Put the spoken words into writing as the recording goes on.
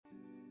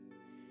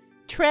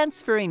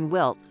Transferring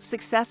wealth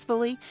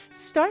successfully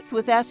starts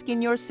with asking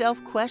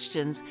yourself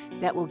questions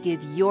that will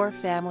give your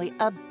family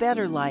a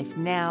better life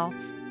now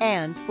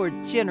and for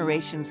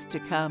generations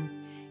to come.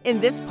 In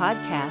this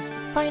podcast,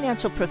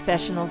 financial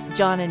professionals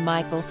John and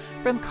Michael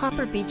from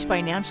Copper Beech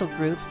Financial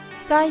Group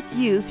guide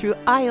you through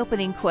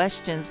eye-opening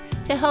questions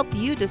to help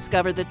you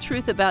discover the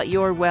truth about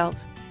your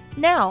wealth.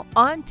 Now,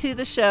 on to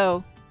the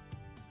show.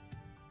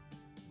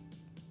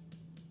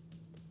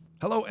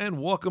 Hello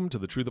and welcome to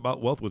The Truth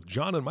About Wealth with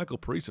John and Michael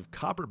Parise of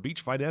Copper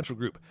Beech Financial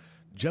Group.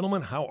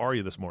 Gentlemen, how are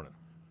you this morning?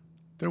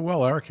 Doing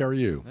well, Eric. How are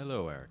you?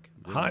 Hello, Eric.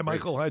 Hi,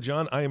 Michael. Hi,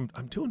 John. I'm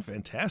doing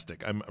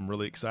fantastic. I'm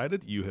really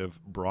excited. You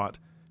have brought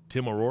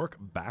Tim O'Rourke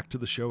back to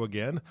the show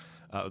again.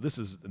 This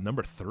is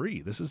number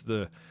 3.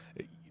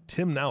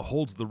 Tim now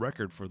holds the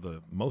record for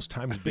the most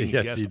times being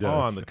Yes, a he guest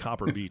does. on the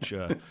Copper Beech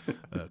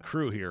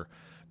crew here.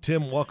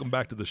 Tim, welcome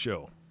back to the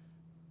show.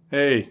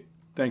 Hey,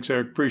 thanks,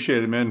 Eric.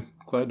 Appreciate it, man.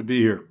 Glad to be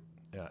here.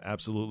 Yeah,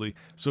 absolutely.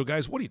 So,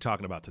 guys, what are you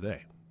talking about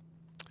today?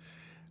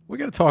 We're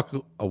going to talk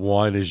a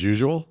wine as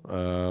usual.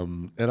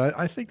 And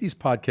I think these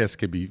podcasts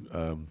can be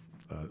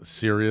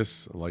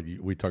serious. Like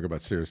we talk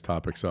about serious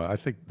topics. So I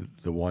think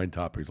the wine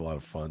topic is a lot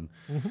of fun.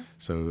 Mm-hmm.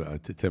 So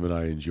Tim and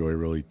I enjoy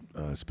really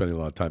spending a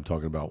lot of time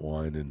talking about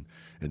wine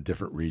in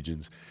different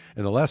regions.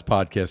 In the last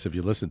podcast, if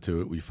you listen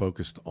to it, we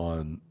focused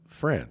on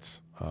France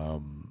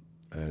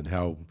and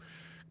how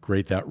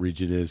great that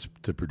region is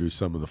to produce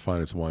some of the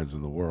finest wines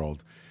in the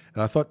world.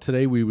 And I thought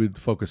today we would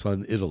focus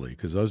on Italy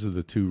because those are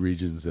the two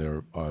regions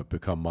that are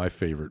become my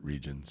favorite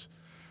regions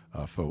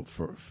for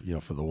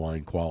the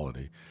wine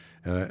quality.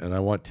 And I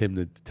want Tim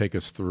to take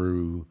us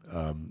through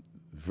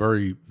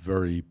very,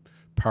 very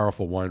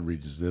powerful wine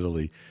regions in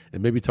Italy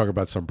and maybe talk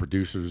about some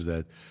producers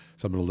that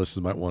some of the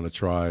listeners might want to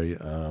try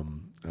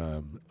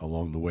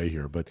along the way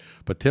here. But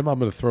Tim, I'm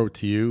going to throw it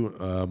to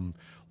you.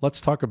 Let's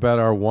talk about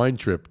our wine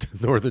trip to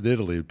northern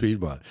Italy in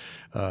Piedmont.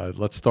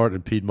 Let's start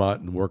in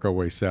Piedmont and work our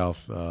way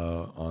south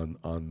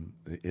in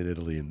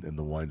Italy and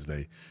the wines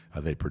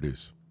they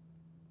produce.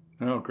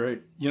 Oh,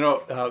 great.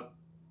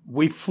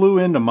 We flew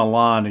into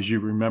Milan, as you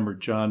remember,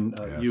 John,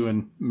 Yes. you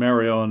and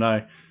Mario and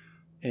I,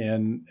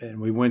 and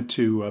we went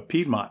to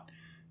Piedmont.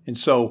 And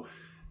so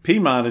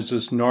Piedmont is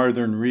this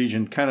northern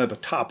region, kind of the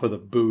top of the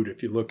boot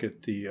if you look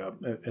at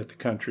the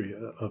country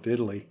of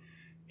Italy.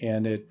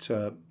 And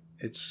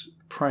it's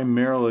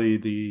primarily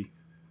the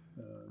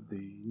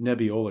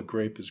Nebbiolo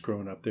grape is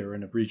grown up there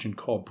in a region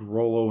called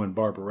Barolo and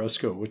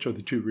Barbaresco, which are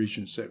the two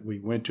regions that we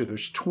went to.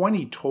 There's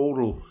 20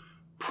 total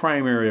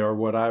primary, or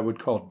what I would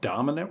call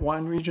dominant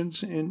wine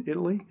regions in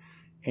Italy,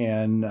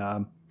 and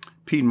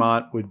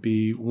Piedmont would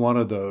be one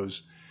of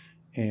those.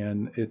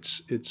 And it's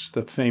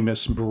the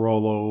famous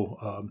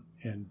Barolo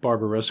and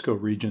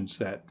Barbaresco regions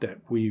that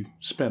we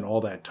spent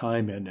all that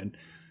time in, and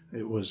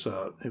it was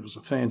a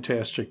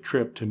fantastic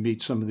trip to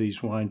meet some of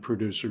these wine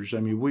producers. I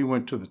mean, we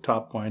went to the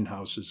top wine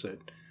houses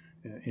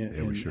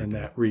in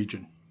that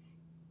region,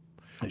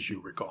 as you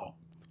recall.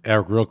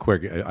 Eric, real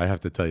quick, I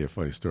have to tell you a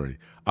funny story.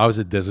 I was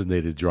a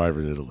designated driver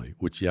in Italy,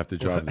 which you have to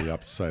drive on the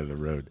opposite side of the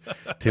road.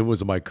 Tim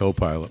was my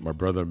co-pilot. My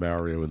brother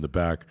Mario in the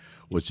back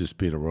was just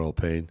being a royal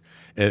pain,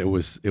 and it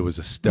was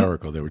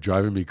hysterical. They were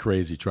driving me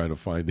crazy trying to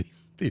find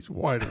these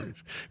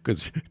wineries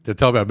because they're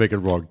telling me I'm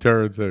making wrong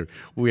turns.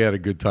 We had a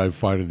good time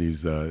finding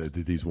these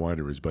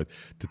wineries. But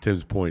to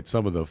Tim's point,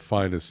 some of the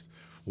finest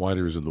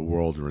wineries in the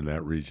world are in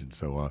that region.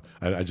 So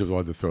I just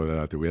wanted to throw that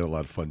out there. We had a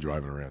lot of fun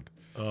driving around.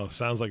 Oh,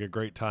 sounds like a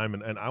great time.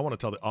 And I want to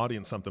tell the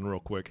audience something real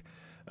quick.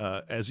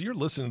 As you're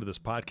listening to this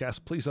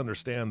podcast, please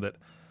understand that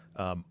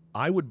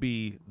I would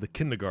be the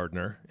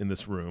kindergartner in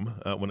this room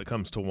when it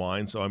comes to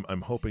wine. So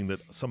I'm hoping that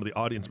some of the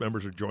audience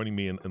members are joining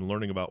me in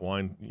learning about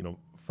wine,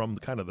 from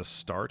kind of the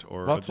start,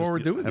 or that's what we're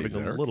doing. Having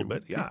a little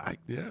bit. Yeah.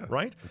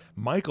 Right.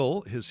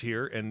 Michael is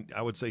here, and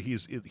I would say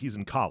he's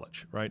in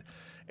college, right?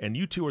 And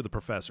you two are the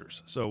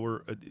professors. So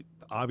we're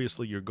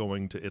obviously you're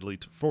going to Italy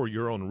for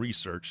your own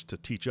research to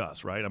teach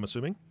us, right? I'm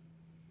assuming.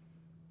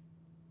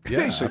 Yeah,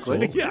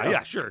 basically.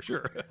 Yeah, sure.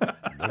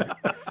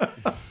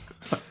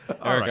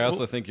 Eric, I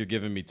also think you're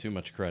giving me too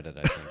much credit,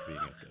 I think, being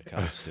a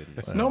college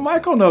student. No,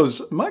 Michael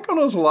knows a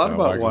lot about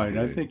Michael's wine.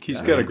 good. I think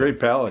he's got a great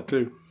palate,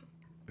 too.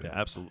 Yeah,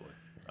 absolutely.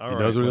 He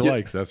knows what he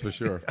likes, that's for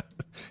sure.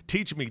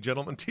 Teach me,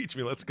 gentlemen. Teach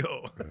me. Let's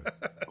go.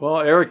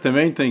 Well, Eric, the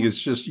main thing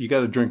is just you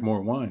got to drink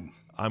more wine.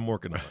 I'm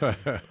working on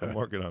it.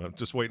 I'm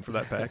just waiting for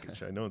that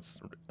package. I know it's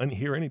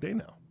here any day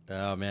now.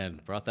 Oh, man.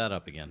 Brought that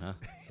up again, huh?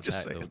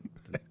 Just saying.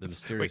 The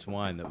mysterious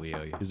wine that we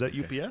owe you. Is that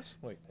UPS?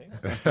 Wait, hang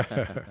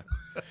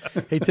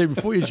on. Hey, Tim,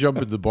 before you jump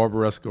into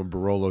Barbaresco and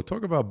Barolo,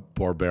 talk about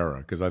Barbera,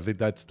 because I think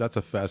that's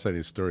a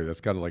fascinating story.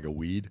 That's kind of like a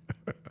weed.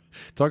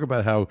 Talk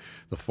about how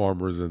the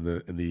farmers and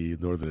the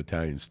northern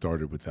Italians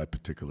started with that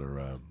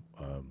particular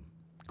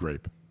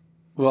grape.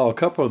 Well, a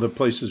couple of the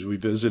places we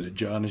visited,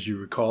 John, as you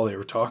recall, they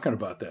were talking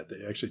about that.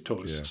 They actually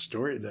told us a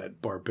story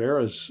that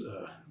Barbera's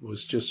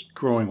was just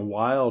growing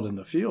wild in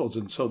the fields.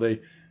 And so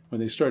when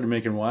they started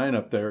making wine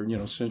up there,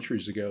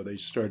 centuries ago, they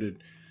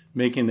started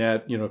making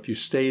that, if you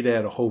stayed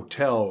at a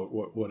hotel,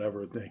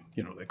 whatever they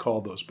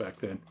called those back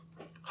then,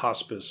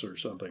 hospice or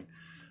something,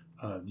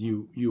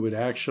 You would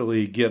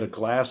actually get a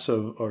glass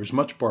of, or as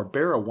much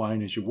Barbera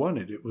wine as you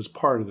wanted. It was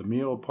part of the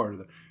meal, part of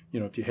the,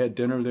 if you had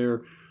dinner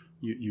there,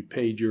 you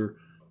paid your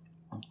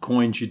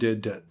coins you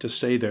did to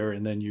stay there,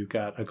 and then you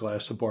got a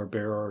glass of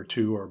Barbera or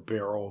two, or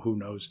barrel, who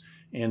knows,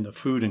 and the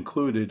food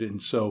included.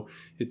 And so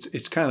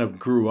it's kind of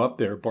grew up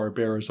there.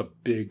 Barbera is a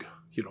big,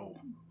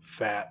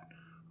 fat,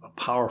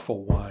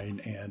 powerful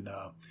wine, and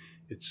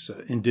it's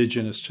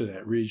indigenous to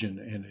that region,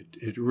 and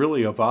it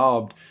really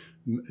evolved.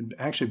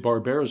 Actually,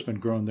 Barbera's been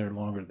grown there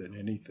longer than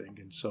anything,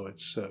 and so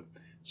it's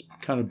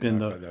kind of been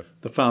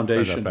the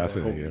foundation of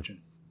the whole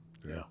region.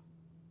 Yeah.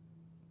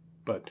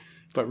 But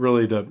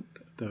really the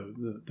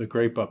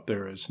grape up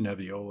there is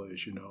Nebbiolo,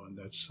 as you know, and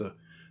that's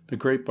the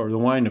grape, or the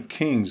wine of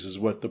kings, is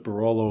what the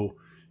Barolo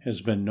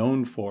has been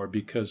known for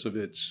because of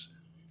its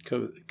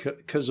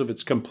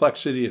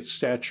complexity, its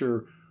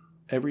stature,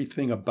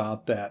 everything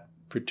about that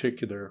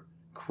particular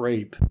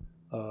grape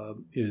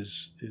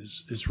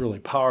is really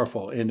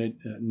powerful. And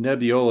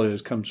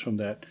Nebbiolo comes from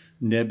that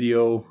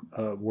nebbio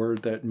word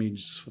that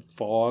means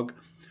fog.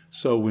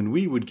 So when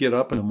we would get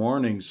up in the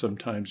morning,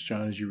 sometimes,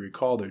 John, as you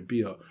recall, there'd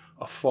be a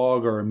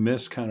fog or a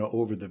mist kind of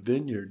over the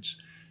vineyards,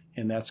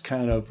 and that's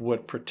kind of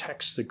what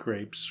protects the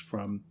grapes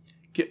from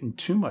getting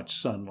too much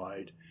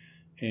sunlight,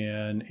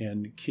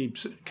 and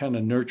kind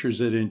of nurtures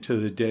it into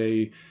the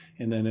day.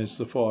 And then as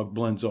the fog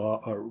blends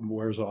off or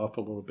wears off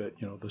a little bit,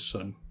 the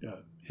sun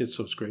hits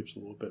those grapes a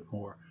little bit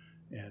more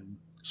and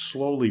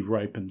slowly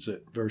ripens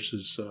it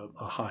versus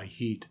a high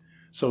heat.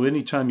 So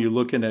anytime you're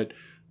looking at,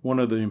 one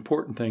of the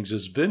important things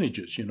is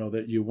vintages,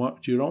 that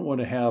you don't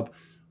want to have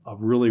a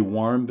really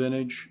warm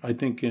vintage. I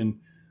think in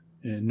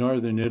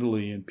northern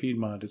Italy, in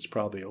Piedmont, it's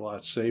probably a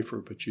lot safer,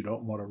 but you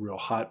don't want a real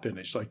hot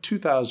vintage. Like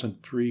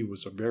 2003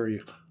 was a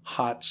very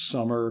hot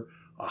summer,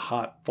 a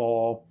hot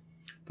fall.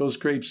 Those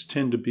grapes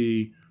tend to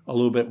be a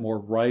little bit more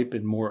ripe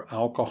and more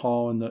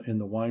alcohol in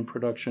the wine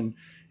production.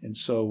 And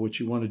so what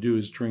you want to do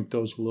is drink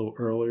those a little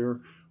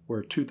earlier,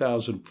 where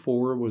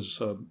 2004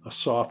 was a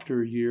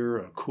softer year,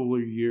 a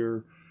cooler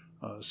year.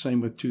 Same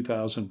with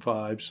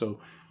 2005. So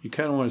you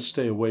kind of want to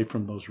stay away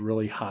from those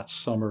really hot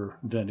summer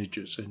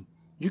vintages. And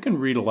you can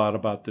read a lot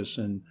about this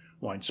in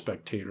Wine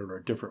Spectator or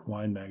different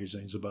wine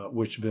magazines about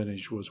which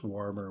vintage was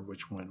warmer,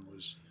 which one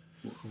was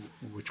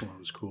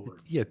cooler.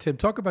 Yeah, Tim,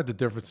 talk about the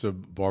difference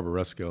of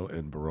Barbaresco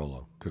and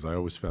Barolo, because I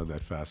always found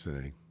that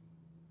fascinating.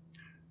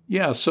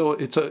 Yeah, so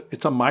it's a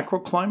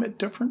microclimate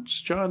difference,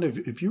 John.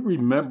 If you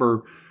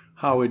remember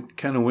how it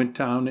kind of went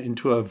down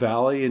into a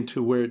valley,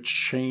 into where it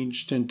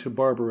changed into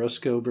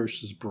Barbaresco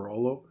versus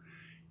Barolo,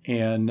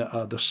 and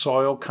the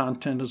soil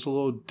content is a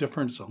little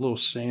different. It's a little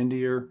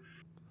sandier.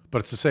 But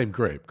it's the same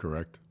grape,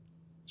 correct?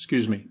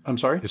 Excuse me. I'm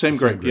sorry? It's Same the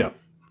same grape, grape.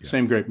 yeah.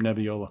 Same grape,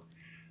 Nebbiolo.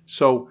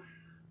 So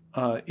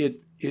and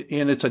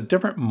it's a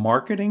different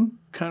marketing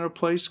kind of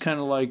place, kind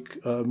of like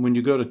when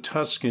you go to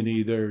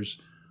Tuscany, there's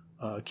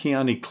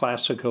Chianti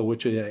Classico,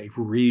 which is a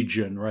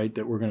region, right,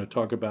 that we're going to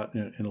talk about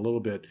in a little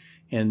bit.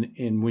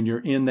 And when you're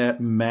in that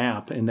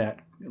map, in that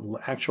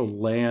actual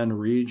land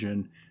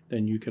region,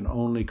 then you can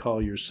only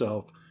call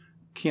yourself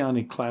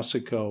Chianti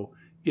Classico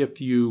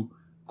if you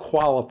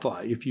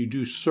qualify, if you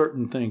do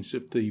certain things,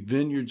 if the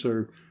vineyards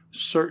are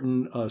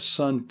certain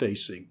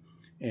sun-facing,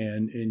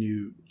 and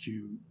you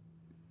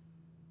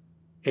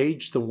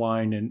age the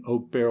wine in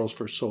oak barrels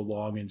for so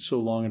long and so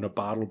long in a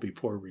bottle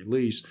before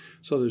release.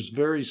 So there's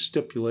various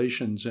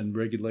stipulations and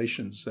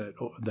regulations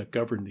that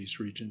govern these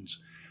regions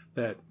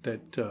that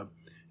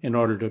in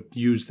order to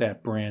use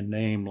that brand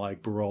name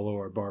like Barolo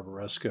or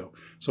Barbaresco.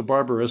 So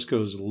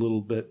Barbaresco is a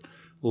little bit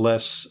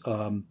less,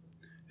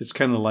 it's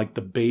kind of like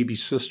the baby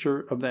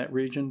sister of that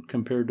region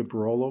compared to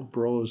Barolo.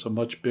 Barolo is a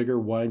much bigger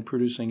wine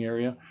producing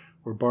area,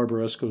 where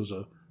Barbaresco is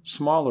a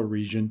smaller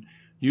region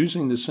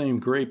using the same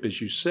grape,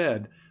 as you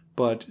said,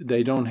 but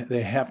they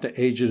have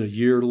to age it a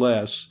year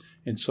less.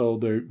 And so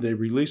they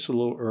release a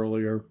little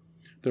earlier.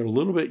 They're a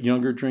little bit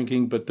younger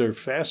drinking, but they're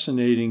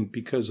fascinating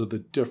because of the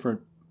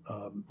different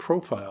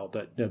profile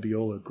that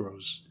Nebbiolo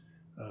grows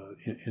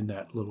in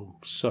that little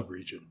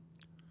subregion.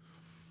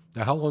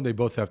 Now, how long they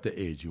both have to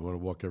age? You want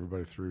to walk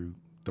everybody through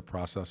the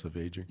process of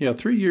aging? Yeah,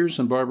 3 years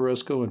in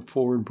Barbaresco and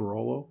 4 in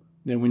Barolo.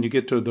 Then when you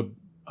get to the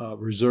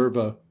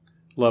Reserva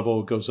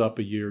level, it goes up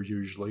a year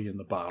usually in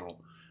the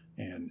bottle.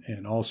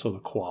 And also the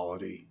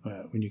quality.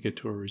 When you get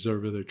to a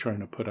Reserva, they're trying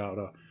to put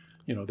out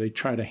they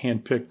try to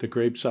handpick the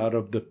grapes out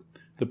of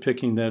the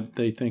picking that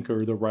they think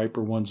are the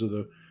riper ones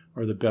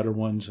or the better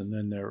ones, and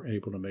then they're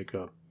able to make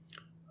a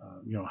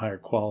higher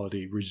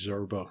quality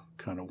Reserva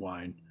kind of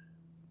wine.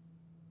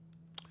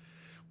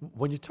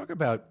 When you talk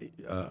about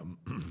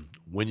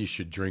when you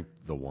should drink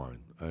the wine,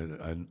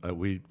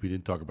 we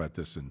didn't talk about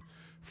this in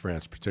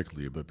France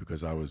particularly, but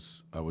because I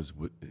was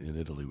in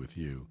Italy with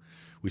you,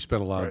 we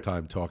spent a lot of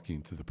time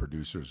talking to the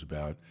producers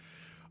about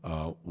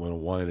when a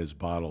wine is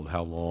bottled,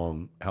 how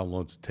long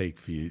does it take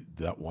for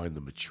that wine to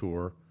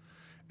mature.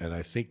 And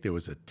I think there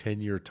was a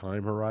 10-year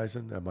time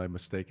horizon. Am I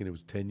mistaken? It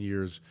was 10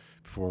 years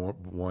before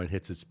wine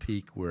hits its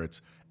peak, where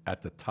it's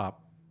at the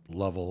top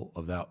level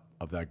of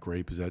that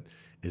grape. Is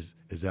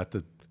that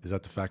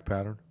the fact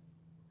pattern?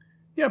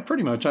 Yeah,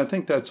 pretty much. I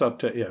think that's up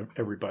to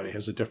everybody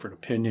has a different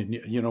opinion.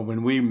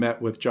 When we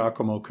met with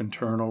Giacomo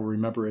Conterno,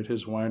 remember at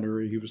his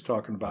winery, he was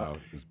talking about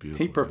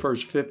he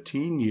prefers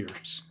 15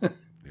 years.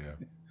 Yeah.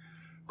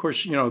 Of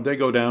course, they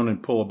go down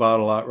and pull a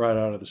bottle right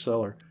out of the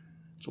cellar.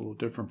 It's a little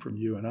different from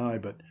you and I,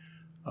 but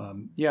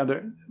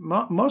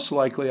most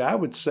likely I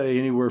would say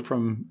anywhere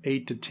from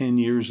 8 to 10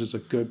 years is a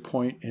good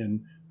point.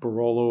 In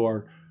Barolo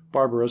or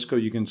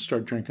Barbaresco, you can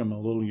start drinking them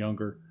a little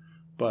younger.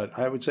 But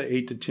I would say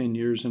 8 to 10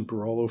 years in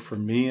Barolo for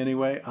me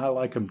anyway. I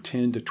like them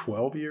 10 to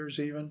 12 years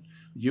even.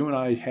 You and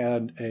I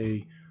had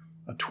a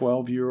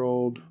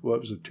 12-year-old,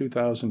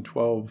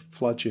 2012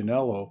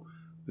 Flaccianello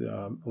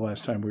the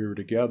last time we were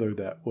together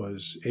that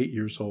was 8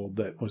 years old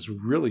that was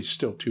really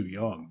still too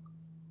young.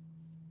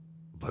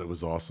 But it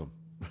was awesome.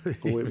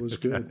 Oh, it was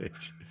good.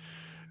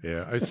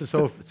 Yeah.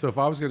 So if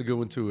I was going to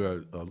go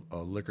into a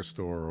liquor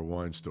store or a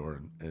wine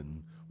store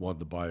and wanted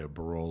to buy a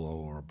Barolo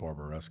or a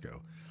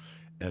Barbaresco,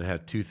 and it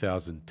had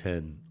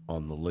 2010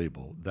 on the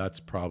label, that's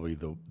probably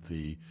the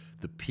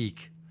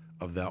peak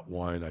of that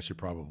wine. I should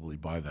probably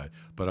buy that,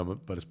 but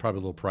it's probably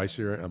a little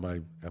pricier. Am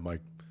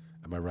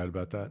I right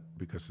about that?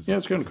 Because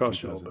it's going to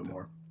cost you a little bit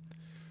more.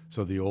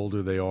 So the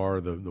older they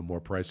are, the more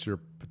pricier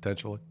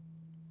potentially.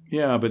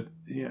 Yeah, but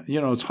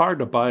it's hard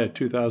to buy a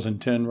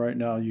 2010 right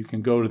now. You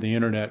can go to the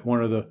internet.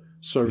 One of the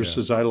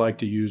services I like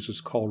to use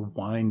is called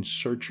Wine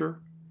Searcher,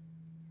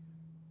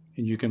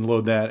 and you can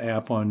load that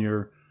app on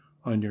your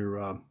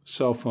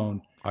cell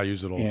phone. I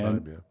use it all the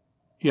time, yeah.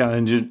 Yeah,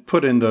 and just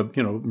put in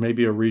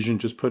maybe a region,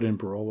 just put in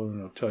Barolo, and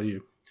it'll tell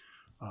you,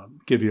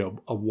 give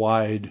you a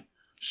wide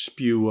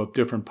spew of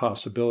different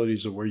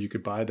possibilities of where you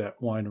could buy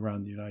that wine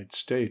around the United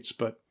States.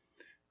 But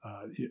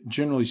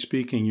generally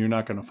speaking, you're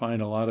not going to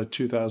find a lot of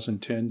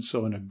 2010.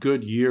 So in a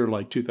good year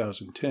like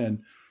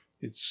 2010,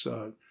 it's,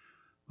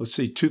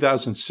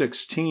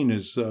 2016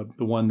 is the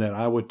one that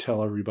I would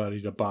tell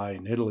everybody to buy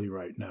in Italy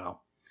right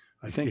now.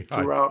 I think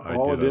throughout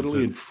all of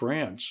Italy and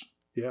France,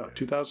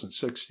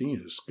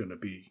 2016 is going to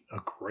be a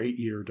great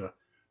year to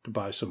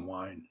buy some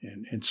wine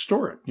and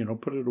store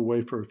it, put it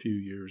away for a few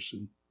years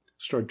and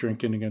start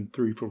drinking again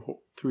 3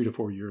 to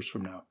 4 years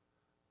from now.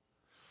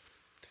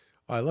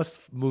 All right, let's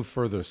move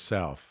further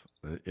south,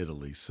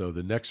 Italy. So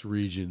the next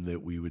region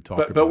that we would talk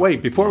about. But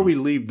wait, before we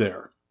leave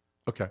there.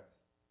 Okay.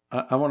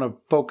 I want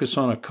to focus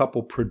on a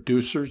couple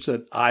producers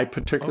that I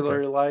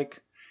particularly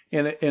like.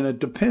 And it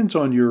depends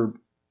on your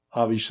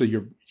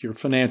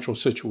financial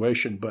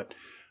situation, but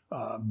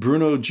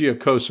Bruno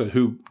Giacosa,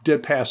 who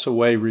did pass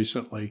away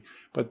recently,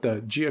 but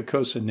the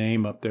Giacosa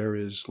name up there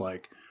is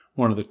like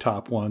one of the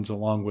top ones,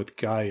 along with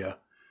Gaia.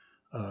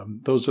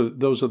 Those are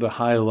the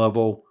high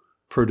level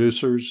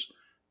producers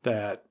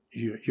that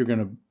you're going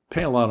to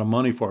pay a lot of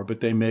money for,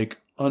 but they make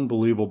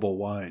unbelievable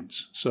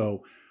wines.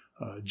 So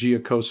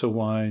Giacosa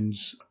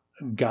wines,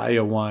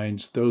 Gaia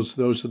wines, those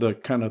are the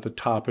kind of the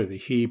top of the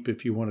heap.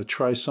 If you want to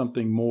try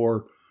something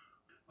more,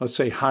 let's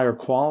say higher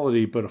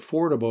quality but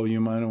affordable, you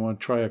might want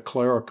to try a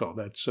Clerico.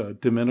 That's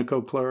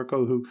Domenico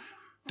Clerico,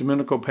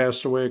 Domenico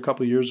passed away a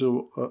couple of years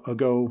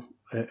ago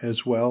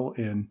as well,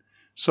 and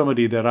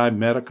somebody that I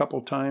met a couple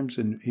of times,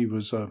 and he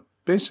was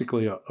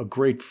basically a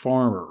great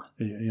farmer.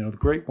 The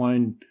great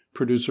wine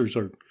producers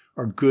are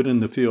good in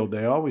the field.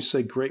 They always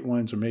say great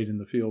wines are made in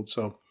the field.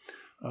 So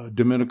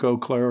Domenico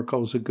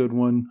Clerico is a good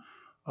one.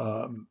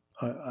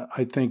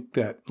 I think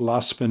that La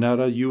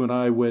Spinetta, you and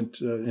I went,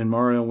 and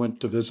Mario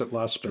went to visit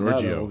La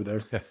Spinetta over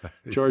there.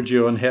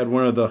 Giorgio, and had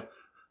one of the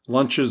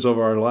lunches of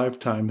our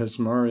lifetime, as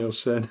Mario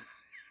said.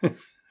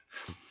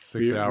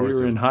 6 hours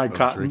we were in High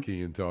Cotton.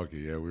 Drinking and talking.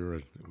 Yeah, we were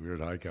at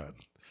High Cotton.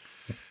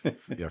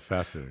 Yeah,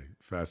 fascinating.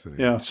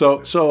 Yeah,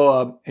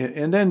 so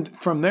and then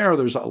from there,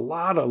 there's a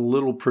lot of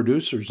little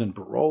producers in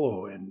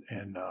Barolo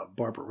and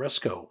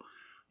Barbaresco,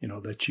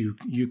 that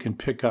you can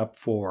pick up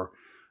for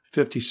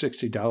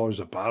 $50-$60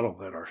 a bottle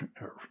that are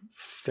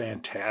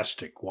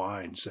fantastic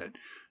wines that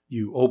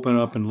you open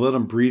up and let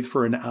them breathe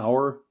for an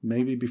hour,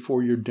 maybe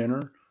before your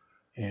dinner,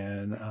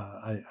 and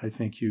I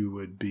think you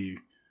would be,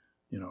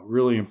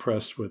 really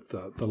impressed with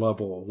the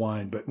level of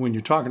wine. But when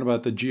you're talking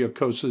about the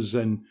Giacosas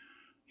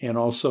and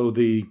also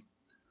the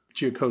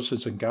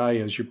Giacosas and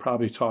Gaias, you're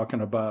probably talking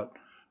about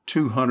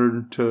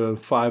 $200 to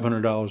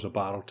 $500 a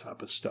bottle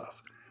type of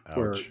stuff. Ouch.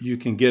 Where you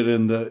can get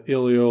in the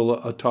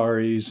Iliola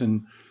Ataris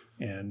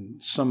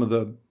and some of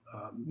the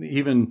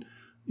even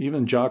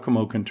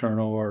Giacomo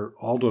Conterno or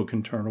Aldo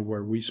Conterno,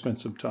 where we spent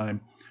some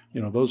time,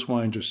 those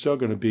wines are still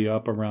going to be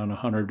up around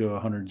 $100 to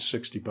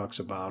 $160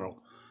 a bottle,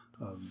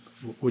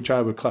 which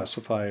I would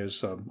classify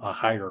as a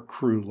higher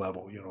cru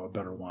level, a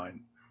better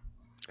wine.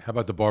 How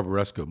about the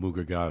Barbaresco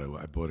Mugagato?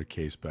 I bought a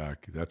case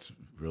back. That's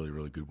really,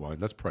 really good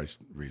wine. That's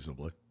priced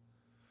reasonably.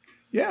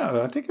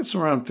 Yeah, I think it's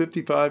around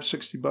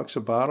 $55-$60 a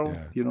bottle.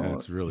 Yeah, and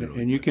it's really,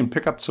 really and good. You can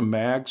pick up some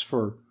mags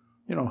for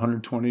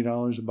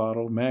 $120 a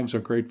bottle. Mags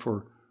are great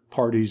for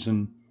parties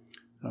and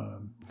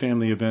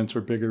family events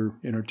or bigger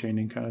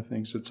entertaining kind of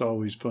things. It's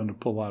always fun to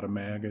pull out a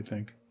mag, I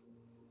think.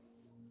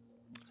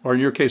 Or in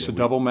your case, a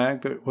double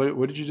mag.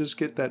 What did you just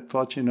get, that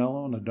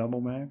Flaccianello and a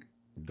double mag?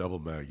 Double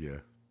mag, yeah.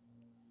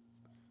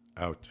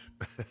 Ouch.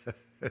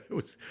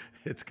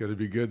 It's going to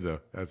be good, though.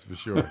 That's for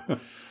sure.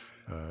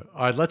 All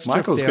right, let's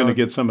Michael's going to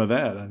get some of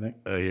that, I think.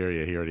 I hear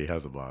you. He already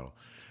has a bottle.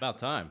 About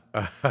time.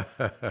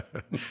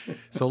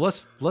 So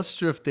let's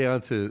drift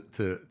down to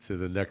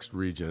the next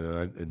region,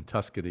 and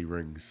Tuscany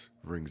rings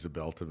a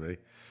bell to me.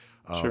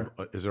 Sure.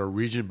 Is there a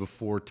region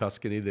before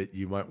Tuscany that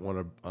you might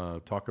want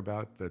to talk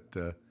about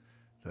that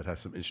has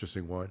some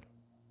interesting wine?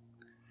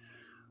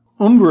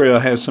 Umbria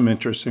has some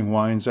interesting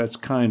wines. That's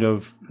kind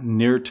of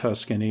near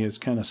Tuscany. It's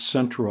kind of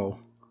central.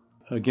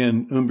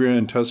 Again, Umbria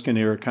and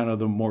Tuscany are kind of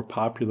the more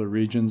popular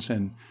regions,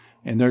 and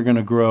they're going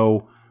to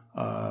grow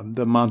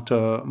the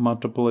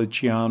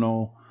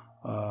Montepulciano.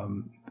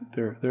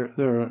 There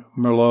are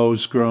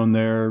Merlots grown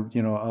there.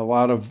 You know, a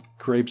lot of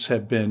grapes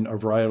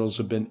varietals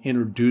have been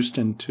introduced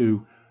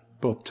into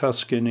both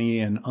Tuscany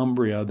and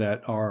Umbria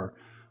that are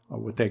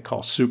what they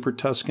call super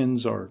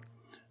Tuscans, or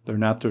they're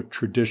not the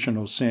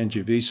traditional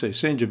Sangiovese.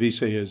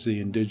 Sangiovese is the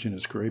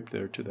indigenous grape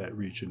there to that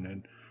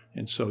region,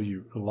 and so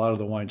a lot of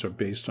the wines are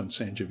based on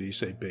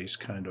Sangiovese based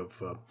kind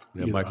of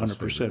either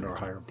 100% or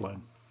higher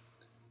blend.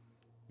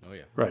 Oh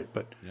yeah, right.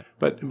 But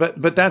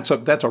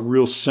that's a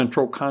real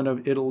central kind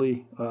of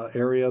Italy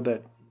area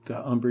that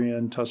the Umbria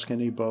and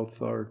Tuscany both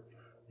are.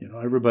 You know,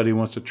 everybody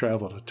wants to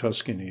travel to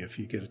Tuscany if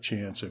you get a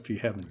chance. If you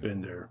haven't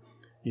been there,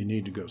 you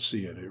need to go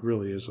see it. It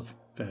really is a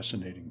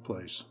fascinating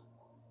place.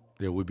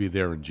 Yeah, we'll be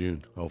there in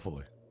June,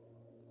 hopefully.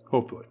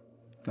 Hopefully,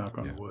 knock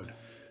on wood.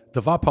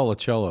 The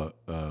Valpolicella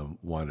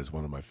wine is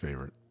one of my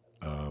favorite.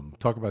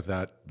 Talk about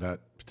that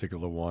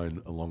particular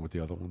wine along with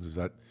the other ones.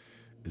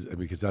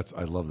 Because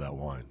I love that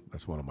wine.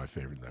 That's one of my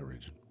favorite in that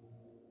region.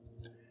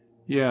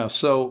 Yeah,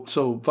 so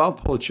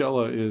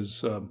Valpolicella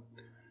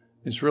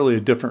is really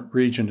a different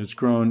region. It's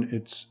grown.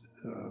 It's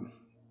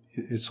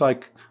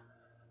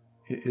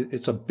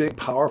a big,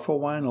 powerful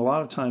wine. A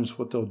lot of times,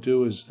 what they'll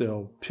do is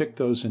they'll pick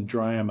those and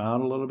dry them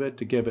out a little bit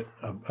to give it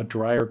a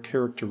drier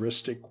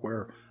characteristic,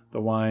 where the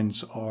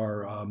wines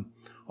are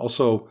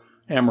also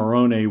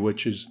Amarone,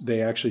 which is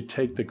they actually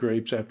take the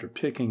grapes after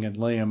picking and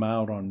lay them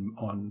out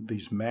on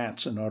these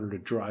mats in order to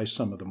dry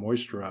some of the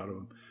moisture out of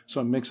them.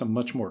 So it makes a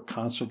much more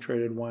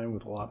concentrated wine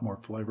with a lot more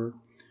flavor,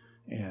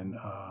 and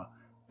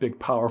big,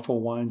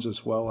 powerful wines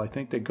as well. I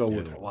think they go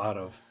with a lot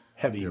of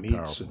heavy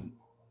meats powerful.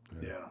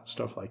 And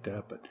stuff like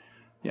that. But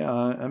yeah,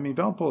 I mean,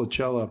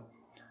 Valpolicella,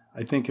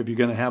 I think if you're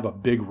going to have a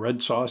big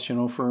red sauce,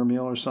 for a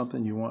meal or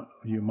something,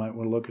 you might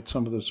want to look at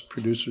some of those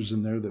producers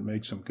in there that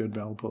make some good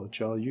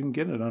Valpolicella. You can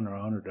get it under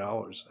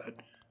 $100.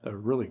 That are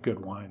really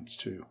good wines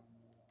too,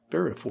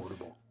 very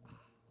affordable.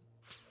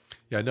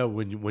 Yeah, I know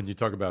when you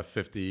talk about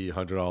 $50,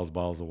 $100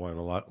 bottles of wine,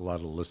 a lot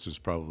of the listeners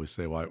probably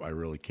say, "Well, I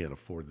really can't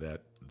afford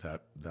that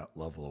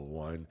level of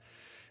wine."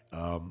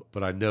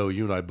 But I know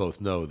you and I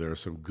both know there are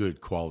some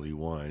good quality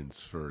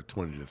wines for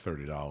 $20 to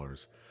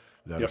 $30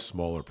 that are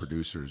smaller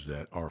producers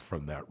that are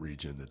from that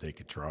region that they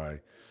could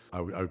try.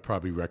 I would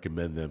probably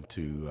recommend them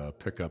to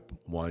pick up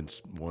Wine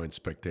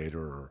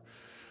Spectator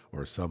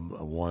or some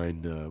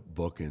wine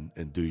book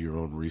and do your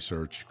own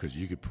research, because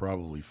you could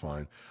probably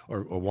find,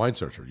 or Wine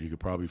Searcher, you could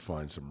probably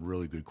find some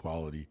really good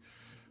quality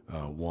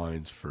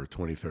wines for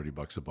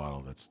 $20-$30 a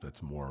bottle.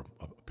 That's more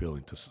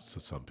appealing to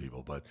some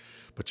people. But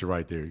you're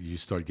right there. You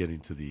start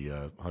getting to the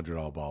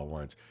 $100 bottle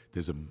wines.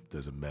 There's a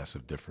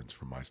massive difference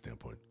from my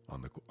standpoint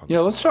on the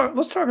let's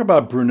talk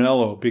about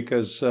Brunello,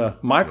 because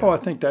Michael, I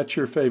think that's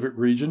your favorite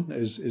region,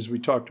 as we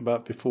talked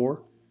about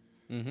before.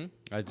 Mm-hmm.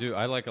 I do.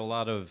 I like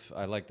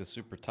the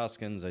Super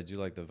Tuscans. I do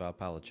like the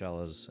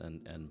Valpolicellas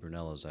and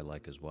Brunellos. I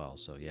like as well.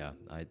 So yeah,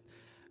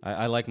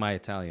 I like my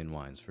Italian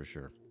wines for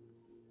sure.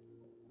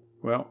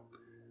 Well,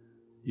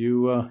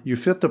 you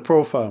fit the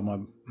profile,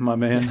 my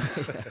man.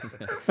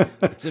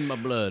 It's in my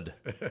blood.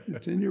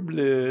 It's in your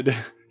blood.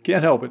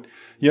 Can't help it.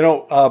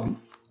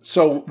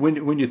 So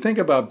when you think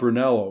about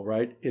Brunello,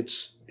 right?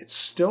 It's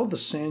still the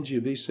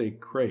Sangiovese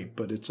grape,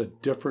 but it's a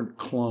different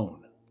clone.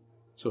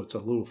 So it's a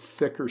little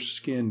thicker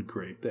skinned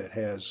grape that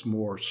has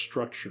more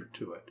structure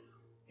to it.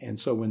 And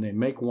so when they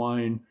make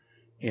wine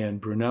in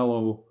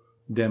Brunello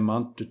del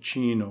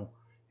Montalcino,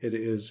 it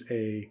is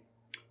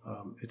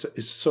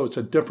it's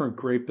a different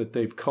grape that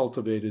they've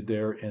cultivated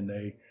there, and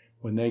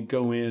when they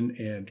go in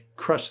and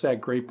crush that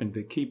grape and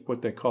they keep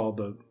what they call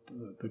the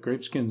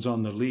grape skins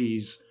on the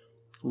lees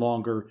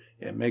longer,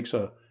 it makes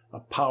a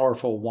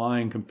powerful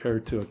wine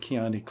compared to a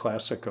Chianti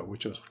Classico,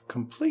 which is a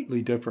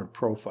completely different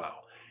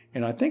profile.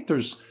 And I think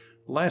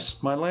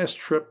my last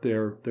trip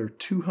there are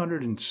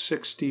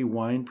 260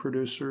 wine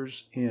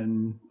producers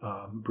in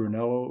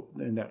Brunello,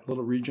 in that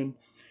little region,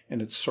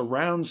 and it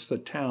surrounds the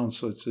town.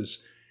 So it's this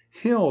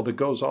hill that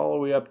goes all the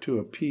way up to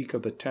a peak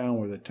of the town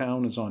where the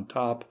town is on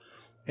top.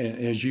 And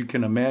as you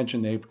can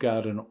imagine, they've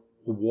got a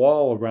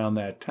wall around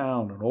that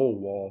town, an old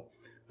wall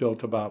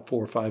built about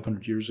 400 or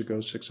 500 years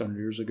ago, 600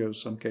 years ago,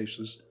 some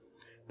cases,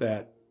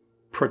 that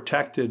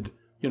protected,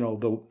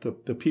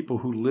 the people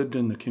who lived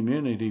in the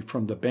community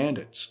from the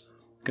bandits,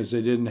 because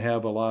they didn't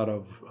have a lot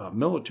of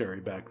military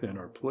back then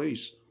or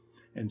police.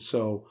 And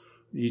so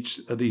each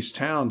of these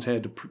towns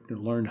had to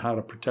learn how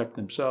to protect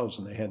themselves,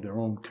 and they had their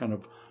own kind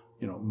of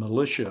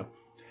militia.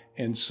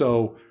 And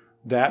so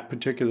that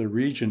particular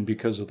region,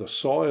 because of the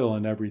soil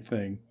and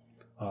everything,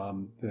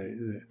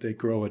 they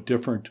grow a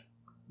different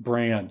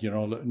brand,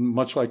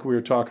 much like we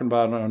were talking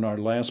about on our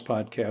last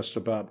podcast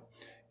about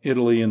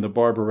Italy and the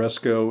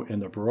Barbaresco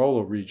and the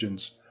Barolo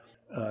regions.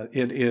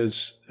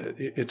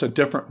 It's a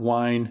different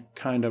wine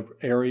kind of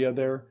area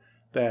there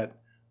that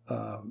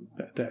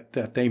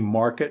they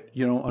market,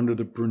 under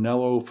the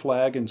Brunello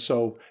flag, and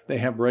so they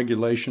have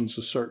regulations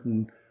of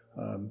certain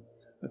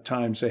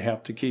times they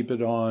have to keep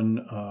it on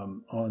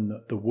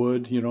the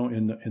wood,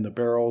 in the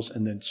barrels,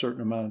 and then a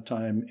certain amount of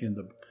time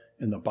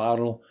in the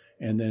bottle,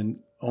 and then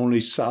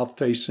only south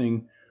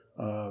facing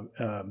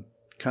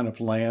kind of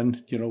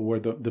land, where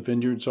the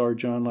vineyards are,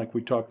 John, like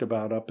we talked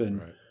about up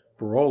in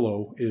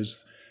Barolo.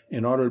 Is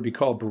in order to be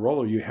called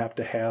Barolo, you have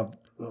to have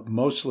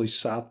mostly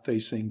south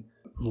facing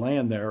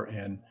land there,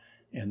 and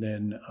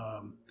then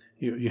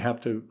you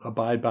have to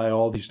abide by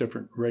all these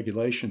different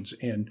regulations,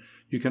 and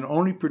you can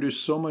only produce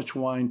so much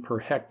wine per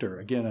hectare.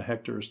 Again, a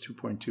hectare is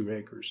 2.2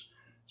 acres.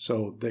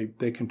 So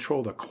they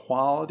control the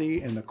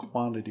quality and the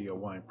quantity of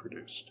wine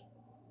produced.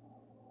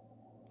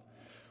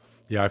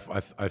 Yeah,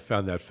 I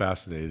found that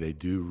fascinating. They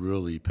do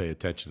really pay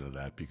attention to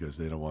that because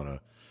they don't want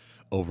to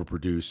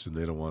overproduce and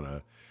they don't want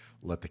to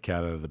let the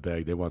cat out of the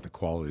bag. They want the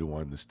quality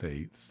wine to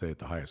stay at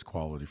the highest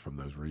quality from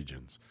those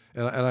regions.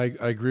 And I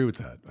agree with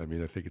that. I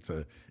mean, I think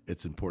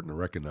it's important to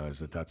recognize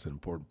that that's an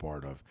important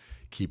part of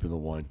keeping the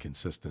wine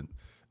consistent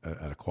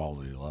at a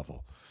quality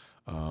level.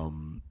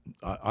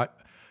 I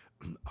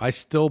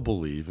still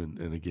believe,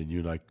 and again, you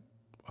and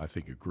I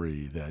think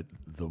agree that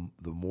the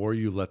more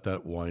you let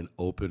that wine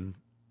open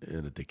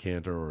in a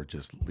decanter or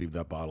just leave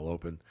that bottle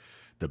open,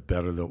 the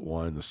better the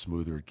wine, the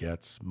smoother it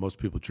gets. Most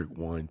people drink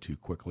wine too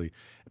quickly,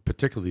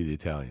 particularly the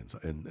Italians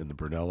and the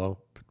Brunello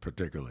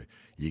particularly.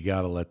 You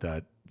got to let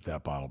that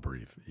bottle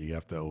breathe. You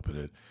have to open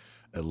it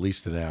at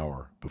least an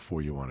hour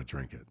before you want to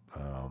drink it.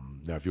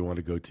 Now, if you want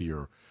to go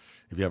to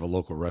if you have a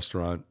local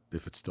restaurant,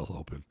 if it's still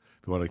open,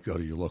 if you want to go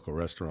to your local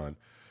restaurant,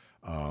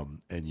 and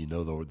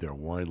their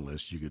wine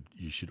list,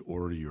 you should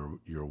order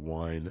your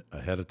wine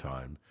ahead of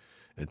time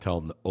and tell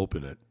them to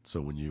open it.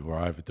 So when you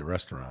arrive at the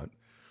restaurant,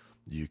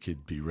 you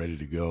could be ready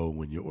to go.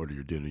 When you order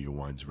your dinner, your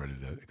wine's ready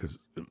because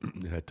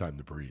it had time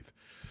to breathe.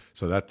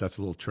 So that's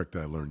a little trick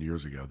that I learned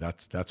years ago.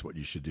 That's what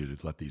you should do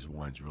to let these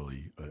wines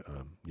really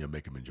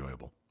make them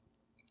enjoyable.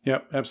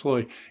 Yep,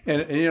 absolutely.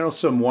 And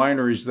some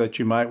wineries that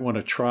you might want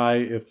to try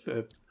if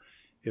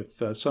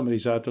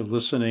somebody's out there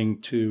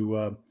listening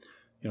to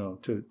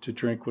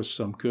drink with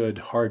some good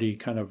hearty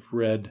kind of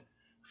red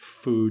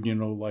food,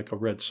 like a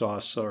red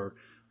sauce or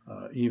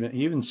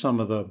even some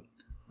of the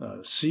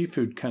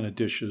seafood kind of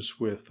dishes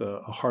with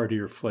a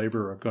heartier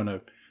flavor are going to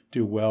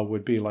do well.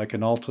 Would be like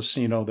an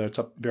Altesino. That's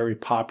a very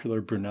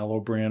popular Brunello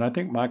brand. I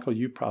think, Michael,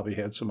 you probably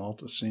had some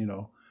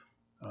Altesino.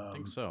 I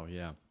think so,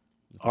 yeah.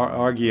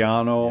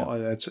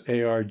 Argiano, that's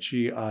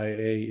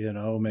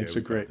Argiano, makes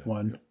a great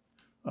one.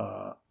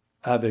 Yeah.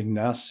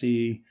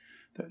 Avignacci.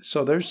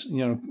 So there's,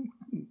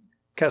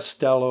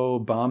 Castello,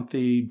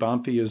 Banfi.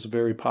 Banfi is a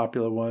very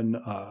popular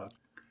one.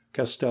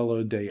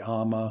 Castello de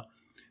Ama.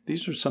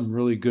 These are some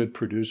really good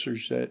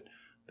producers that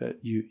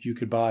you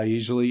could buy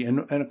easily. And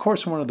of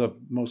course, one of the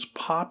most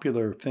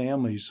popular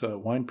families,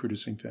 wine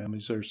producing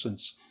families there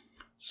since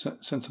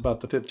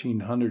about the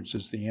 1500s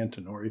is the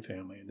Antinori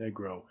family. And they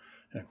grow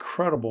an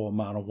incredible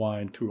amount of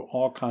wine through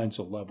all kinds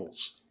of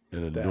levels.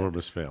 An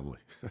enormous family.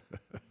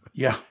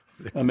 Yeah,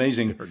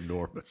 amazing. They're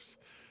enormous.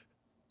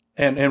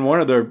 And one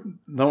of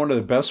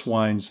the best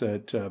wines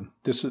that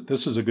this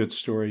is a good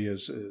story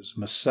is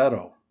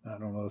Masseto. I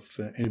don't know if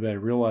anybody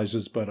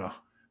realizes, but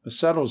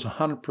Masseto is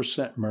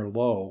 100%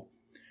 Merlot,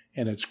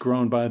 and it's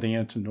grown by the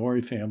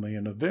Antinori family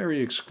in a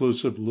very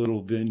exclusive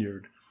little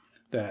vineyard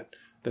that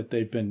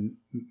they've been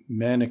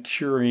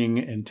manicuring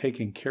and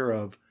taking care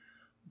of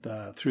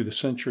through the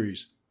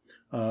centuries.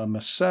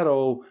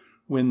 Masseto,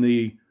 when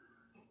the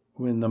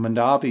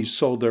Mondavis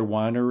sold their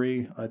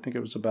winery, I think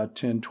it was about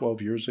 10,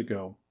 12 years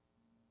ago,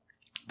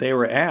 they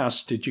were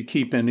asked, did you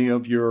keep any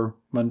of your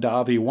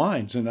Mondavi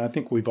wines? And I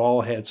think we've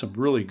all had some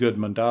really good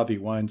Mondavi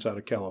wines out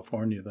of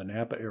California, the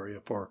Napa area,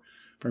 for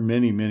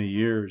many, many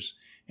years.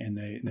 And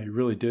they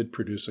really did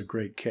produce a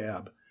great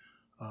cab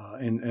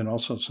and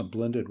also some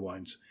blended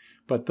wines.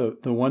 But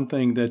the one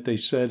thing that they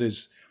said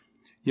is,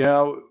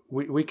 yeah,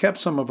 we kept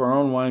some of our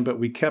own wine, but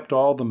we kept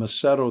all the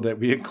Masseto that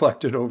we had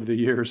collected over the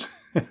years.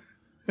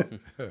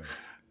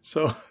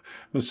 So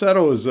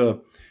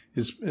Masseto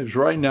is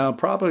right now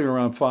probably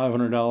around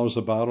 $500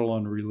 a bottle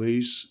on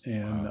release,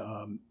 and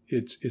wow.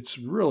 It's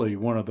really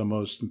one of the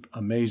most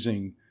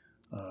amazing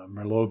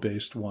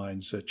Merlot-based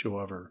wines that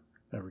you'll ever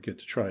get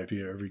to try. If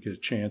you ever get a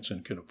chance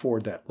and can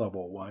afford that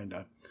level of wine,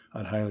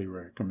 I'd highly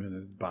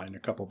recommend buying a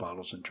couple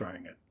bottles and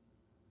trying it.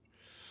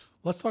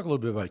 Let's talk a little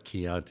bit about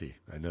Chianti.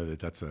 I know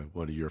that's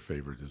one of your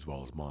favorites as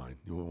well as mine.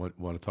 You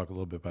want to talk a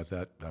little bit about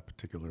that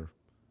particular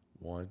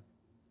wine?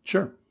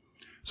 Sure.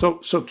 So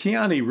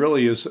Chianti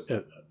really is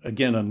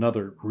again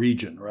another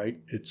region, right?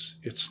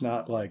 It's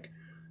not like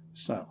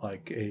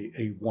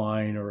a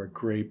wine or a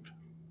grape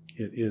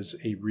it is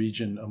a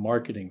region, a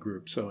marketing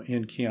group. So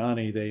in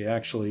Chianti, they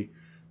actually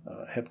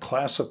have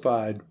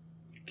classified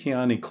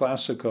Chianti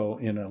Classico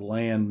in a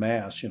land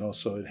mass,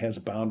 so it has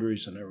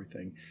boundaries and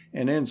everything.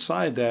 And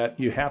inside that,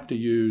 you have to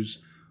use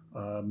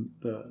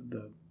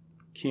the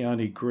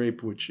Chianti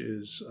grape, which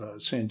is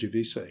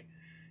Sangiovese,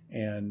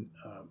 and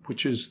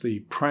which is the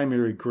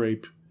primary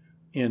grape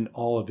in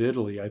all of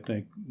Italy, I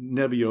think.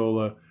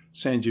 Nebbiolo,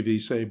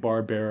 Sangiovese,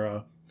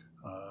 Barbera,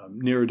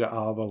 Nero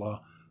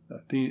d'Avola.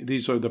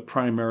 These are the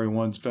primary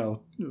ones,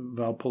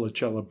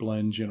 Valpolicella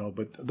blends,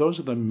 but those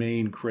are the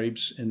main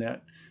grapes in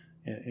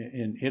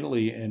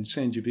Italy, and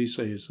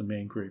Sangiovese is the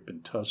main grape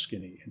in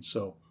Tuscany. And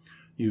so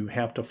you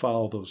have to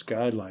follow those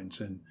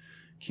guidelines. And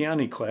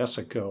Chianti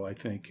Classico, I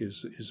think,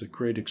 is a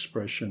great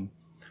expression.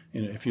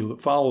 And if you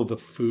follow the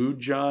food,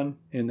 John,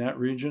 in that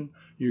region,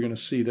 you're going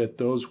to see that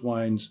those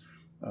wines,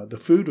 the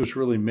food was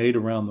really made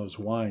around those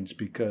wines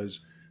because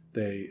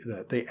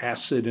the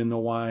acid in the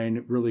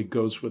wine really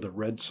goes with a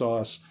red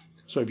sauce.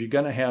 So if you're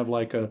going to have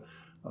like a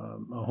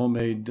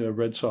homemade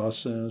red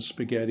sauce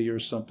spaghetti or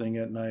something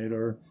at night,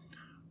 or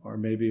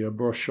maybe a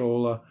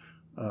brociola,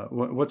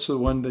 what's the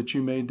one that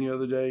you made the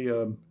other day?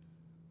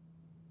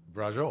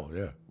 Braciole,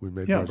 yeah, we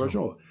made. Yeah,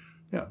 Braciole. Braciole.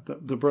 Yeah,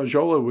 the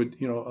Braciole would,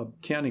 a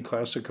Chianti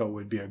Classico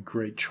would be a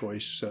great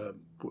choice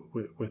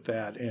with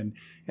that, and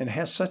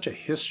has such a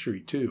history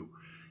too.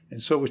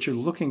 And so what you're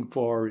looking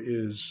for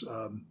is,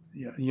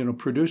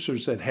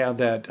 producers that have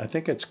that. I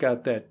think it's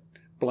got that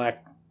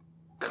black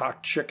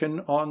cock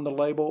chicken on the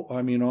label.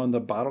 On the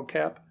bottle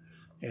cap,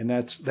 and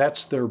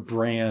that's their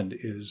brand.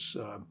 Is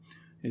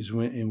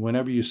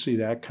whenever you see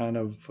that kind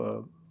of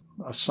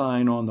a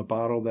sign on the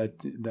bottle,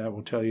 that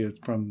will tell you it's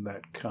from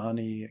that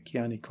Chianti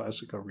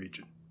Classico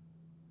region.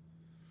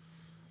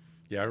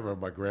 Yeah, I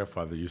remember my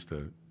grandfather used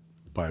to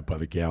buy it by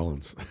the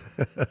gallons.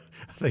 I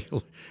think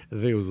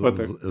it was a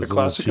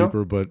little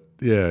cheaper, but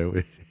yeah,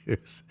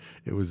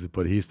 it was.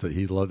 But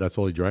he loved. That's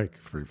all he drank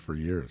for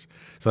years.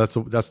 So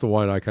that's the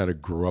wine I kind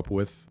of grew up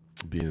with,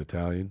 being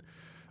Italian.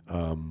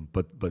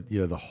 But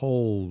the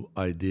whole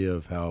idea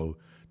of how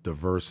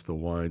diverse the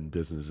wine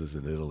business is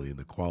in Italy and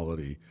the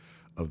quality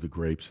of the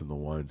grapes and the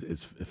wines, it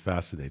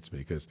fascinates me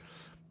because,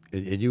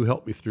 and you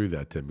helped me through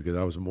that, Tim, because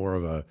I was more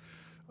of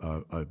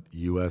a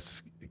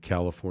U.S.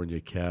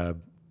 California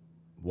cab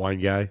wine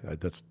guy.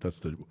 That's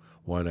the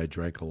wine I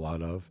drank a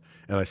lot of,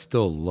 and I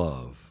still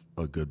love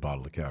a good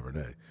bottle of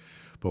Cabernet.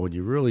 But when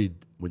you really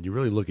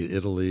look at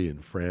Italy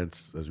and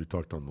France, as we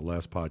talked on the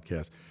last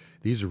podcast,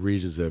 these are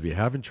regions that if you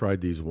haven't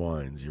tried these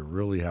wines, you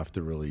really have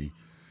to really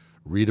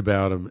read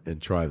about them and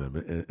try them.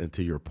 And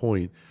to your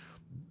point,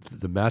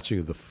 the matching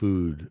of the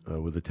food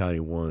with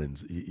Italian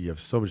wines, you have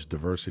so much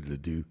diversity to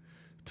do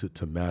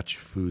to match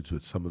foods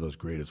with some of those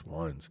greatest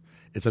wines.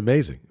 It's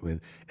amazing. And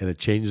it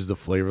changes the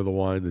flavor of the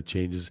wine, it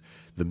changes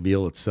the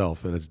meal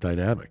itself, and it's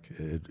dynamic.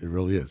 It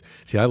really is.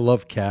 See, I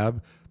love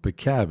Cab, but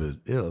Cab,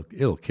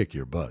 it'll kick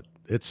your butt.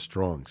 It's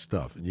strong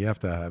stuff, and you have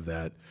to have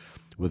that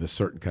with a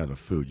certain kind of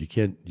food.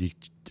 I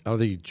don't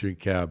think you drink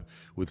Cab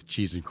with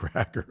cheese and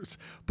crackers,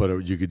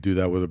 but you could do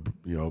that with a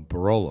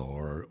Barolo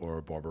or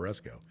a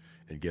Barbaresco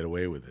and get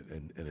away with it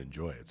and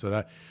enjoy it. So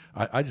that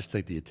I just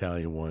think the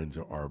Italian wines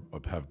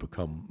have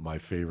become my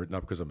favorite,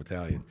 not because I'm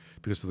Italian,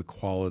 because of the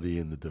quality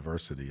and the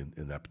diversity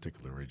in that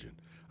particular region.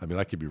 I mean,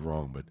 I could be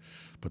wrong,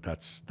 but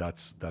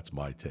that's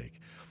my take.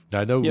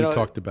 Now, I know we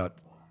talked about.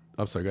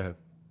 I'm sorry. Go ahead.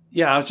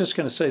 Yeah, I was just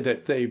going to say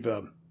that they've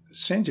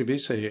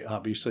Sangiovese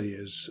obviously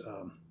is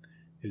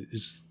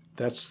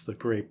that's the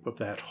grape of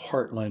that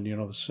heartland,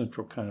 the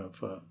central kind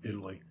of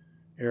Italy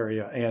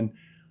area. And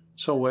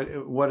so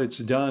what it's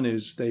done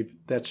is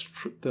that's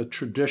the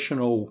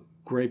traditional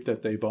grape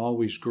that they've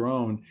always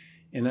grown.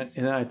 And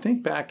I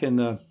think back in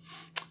the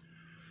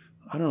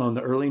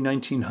early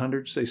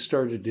 1900s, they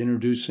started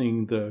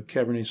introducing the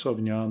Cabernet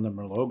Sauvignon, the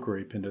Merlot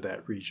grape into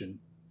that region.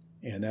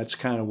 And that's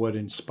kind of what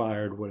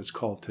inspired what is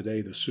called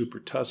today the Super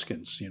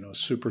Tuscans,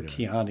 Super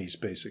Chiantis,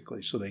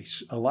 basically. So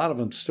a lot of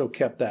them still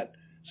kept that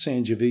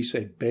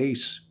Sangiovese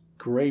base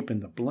grape in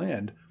the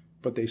blend,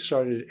 but they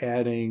started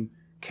adding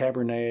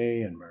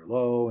Cabernet and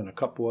Merlot and a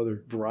couple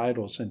other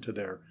varietals into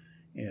there,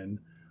 and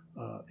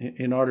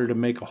in order to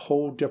make a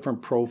whole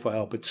different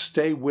profile, but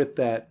stay with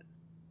that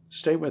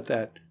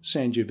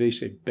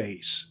Sangiovese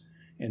base.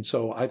 And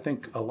so I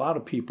think a lot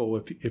of people,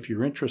 if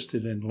you're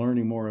interested in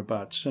learning more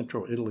about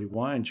Central Italy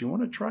wines, you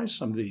want to try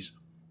some of these.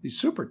 These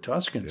Super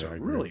Tuscans are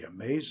really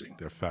amazing.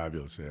 They're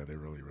fabulous. Yeah, they're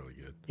really, really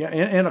good. Yeah,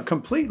 and a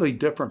completely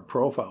different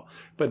profile.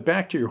 But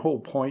back to your whole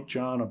point,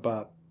 John,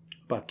 about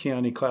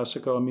Chianti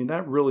Classico, I mean,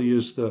 that really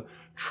is the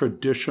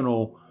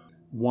traditional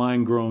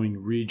wine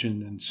growing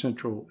region in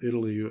Central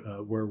Italy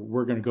where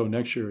we're going to go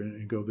next year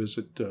and go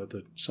visit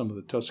some of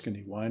the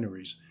Tuscany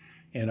wineries.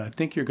 And I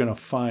think you're going to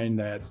find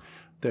that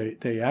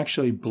they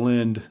actually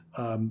blend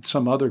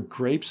some other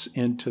grapes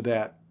into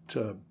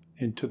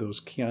those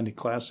Chianti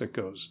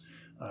Classicos.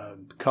 A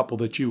couple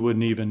that you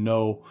wouldn't even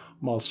know.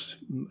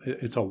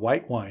 It's a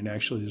white wine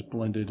actually is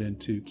blended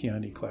into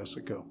Chianti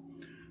Classico.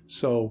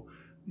 So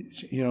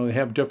they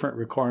have different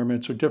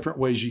requirements or different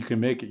ways you can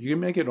make it. You can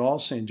make it all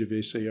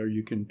Sangiovese, or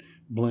you can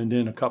blend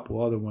in a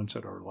couple other ones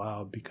that are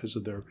allowed because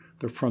of they're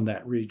from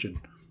that region.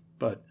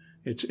 But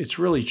it's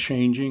really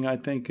changing, I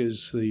think,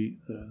 is the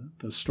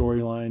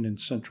storyline in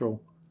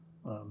central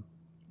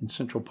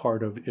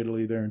part of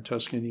Italy there in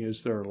Tuscany,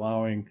 is they're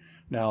allowing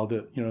now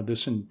that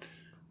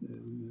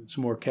it's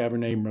more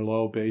Cabernet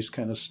Merlot based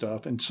kind of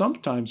stuff, and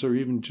sometimes they're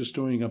even just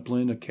doing a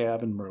blend of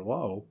Cab and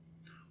Merlot,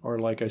 or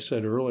like I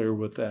said earlier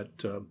with that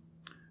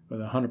with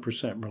 100%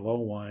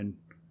 Merlot wine,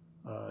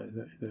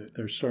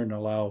 they're starting to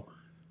allow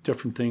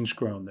different things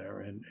grown there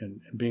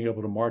and being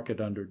able to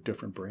market under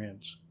different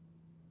brands.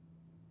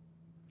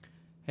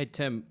 Hey,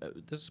 Tim,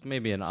 this may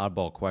be an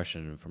oddball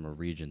question from a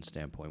region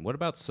standpoint. What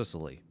about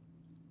Sicily?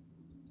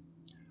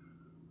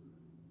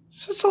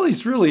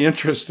 Sicily's really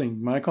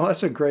interesting, Michael.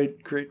 That's a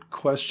great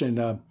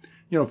question.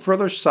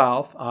 Further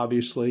south,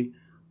 obviously,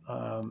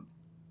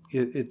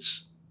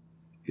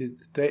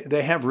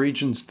 they have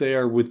regions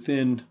there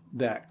within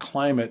that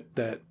climate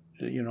that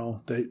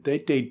they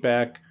date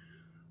back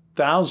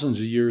thousands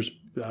of years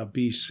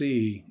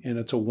BC, and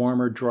it's a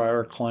warmer,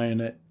 drier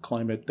climate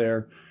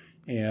there,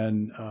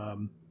 and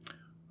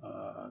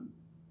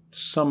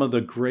some of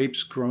the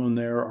grapes grown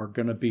there are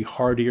going to be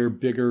hardier,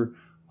 bigger.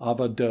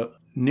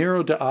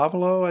 Nero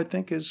d'Avolo, I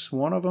think, is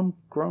one of them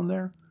grown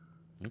there.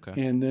 Okay.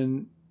 And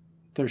then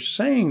they're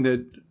saying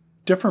that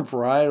different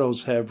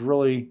varietals have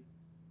really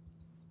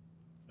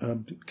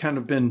kind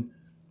of been,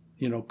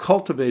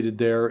 cultivated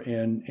there,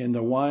 and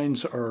the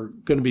wines are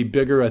going to be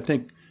bigger. I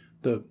think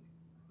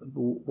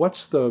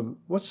what's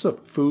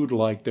the food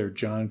like there,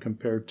 John,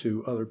 compared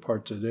to other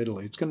parts of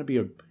Italy? It's going to be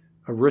a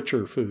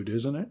richer food,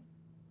 isn't it?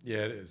 Yeah,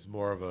 it is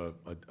more of a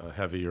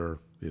heavier.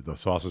 The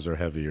sauces are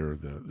heavier.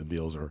 The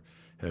meals are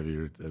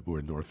heavier.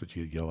 We're north,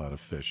 you get a lot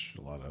of fish,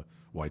 a lot of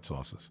white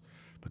sauces.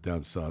 But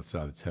down south,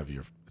 it's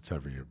heavier. It's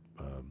heavier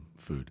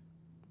food.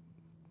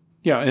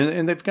 Yeah,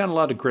 and they've got a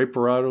lot of grape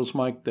varietals,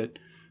 Mike, that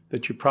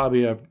you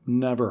probably have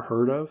never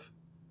heard of,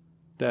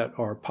 that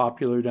are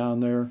popular down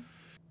there.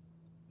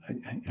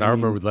 I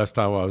remember last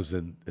time I was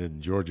in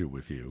Georgia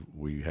with you,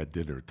 we had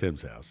dinner at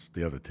Tim's house,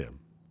 the other Tim,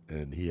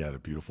 and he had a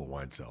beautiful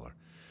wine cellar.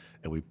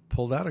 And we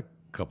pulled out a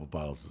couple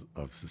bottles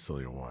of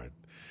Sicilian wine.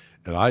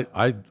 And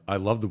I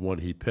loved the one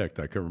he picked.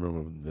 I can't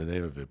remember the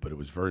name of it, but it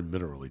was very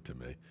minerally to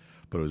me.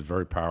 But it was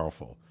very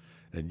powerful.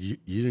 And you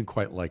didn't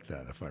quite like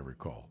that, if I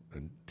recall.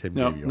 And Tim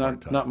gave you a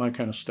hard time. Not my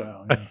kind of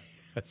style. Yeah.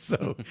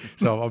 So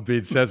I'm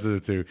being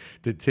sensitive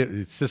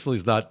to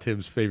Sicily's not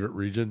Tim's favorite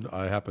region.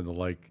 I happen to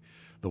like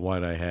the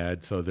wine I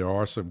had. So there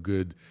are some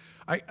good.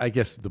 I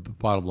guess the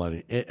bottom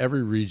line, in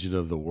every region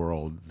of the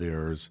world,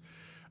 there's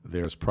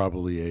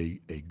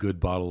probably a good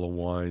bottle of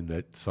wine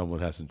that someone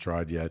hasn't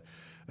tried yet.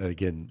 And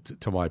again,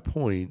 to my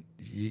point,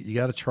 you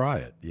got to try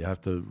it. You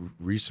have to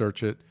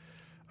research it.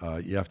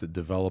 You have to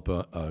develop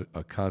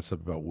a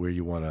concept about where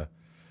you want to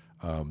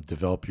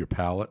develop your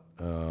palate.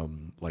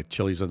 Like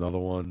Chile's another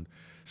one.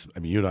 I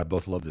mean, you and I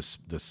both love the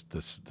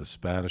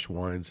Spanish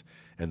wines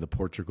and the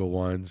Portugal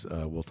wines.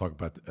 We'll talk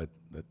about at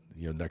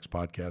next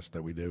podcast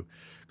that we do,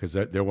 because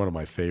they're one of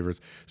my favorites.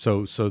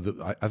 So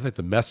I think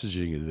the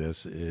messaging of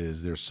this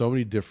is there's so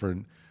many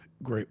different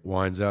great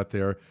wines out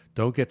there.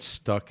 Don't get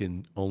stuck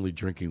in only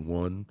drinking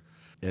one.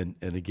 And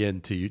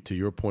again, to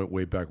your point,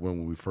 way back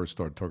when we first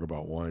started talking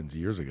about wines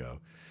years ago,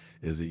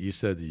 is that you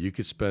said that you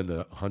could spend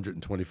a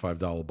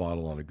 $125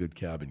 bottle on a good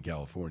Cab in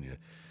California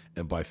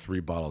and buy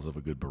 3 bottles of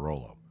a good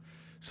Barolo.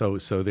 So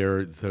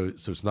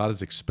it's not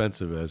as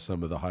expensive as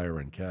some of the higher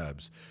end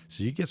cabs.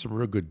 So you get some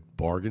real good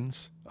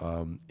bargains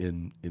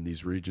in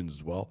these regions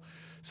as well.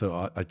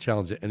 So I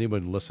challenge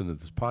anyone listening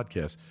to this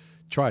podcast,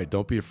 try it.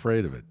 Don't be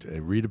afraid of it.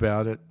 Read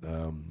about it.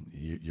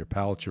 Your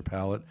palate's your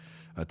palate.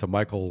 To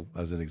Michael,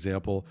 as an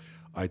example,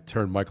 I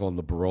turned Michael on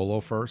the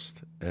Barolo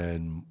first,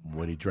 and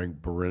when he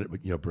drank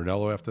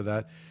Brunello after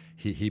that,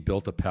 he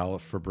built a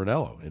palate for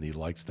Brunello, and he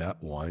likes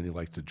that wine. He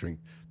likes to drink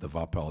the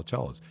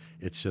Valpolicella's.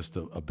 It's just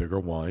a bigger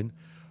wine.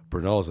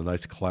 Brunello is a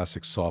nice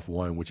classic soft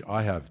wine, which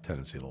I have a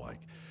tendency to like.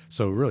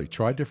 So really,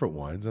 try different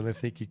wines, and I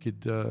think you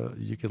could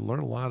learn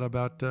a lot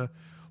about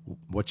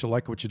what you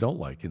like, what you don't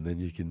like, and then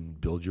you can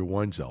build your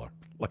wine cellar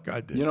like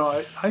I did.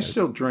 I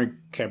still drink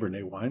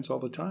Cabernet wines all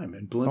the time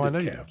and blended I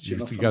know cabs.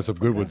 you got some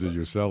good ones in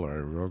your cellar, I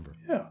remember.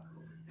 Yeah.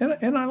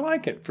 And I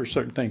like it for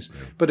certain things.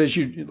 Yeah. But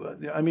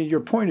your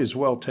point is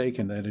well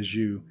taken, that as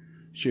you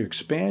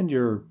expand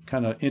your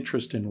kind of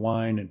interest in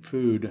wine and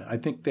food, I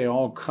think they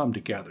all come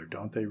together,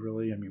 don't they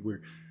really? I mean,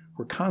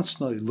 we're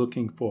constantly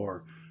looking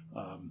for,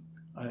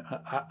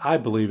 I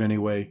believe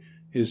anyway,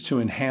 is to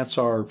enhance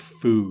our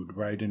food,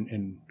 right?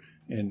 And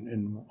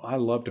I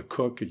love to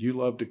cook, and you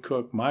love to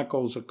cook.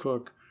 Michael's a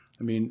cook.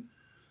 I mean,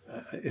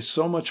 it's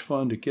so much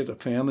fun to get a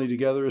family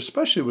together,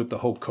 especially with the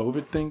whole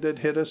COVID thing that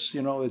hit us.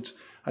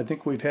 I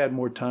think we've had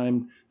more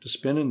time to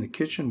spend in the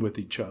kitchen with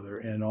each other,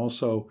 and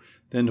also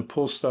then to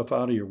pull stuff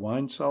out of your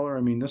wine cellar.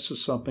 I mean, this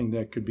is something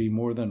that could be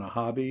more than a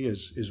hobby,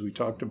 as we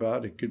talked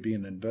about. It could be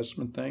an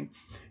investment thing,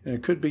 and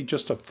it could be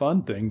just a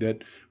fun thing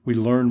that we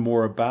learn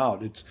more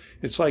about.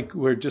 It's like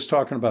we're just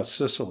talking about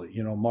Sicily.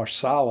 You know,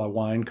 Marsala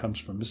wine comes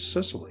from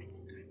Sicily.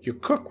 You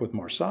cook with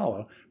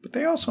Marsala, but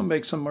they also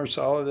make some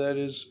Marsala that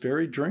is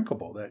very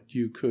drinkable, that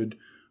you could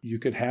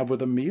have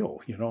with a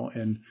meal, you know.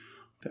 And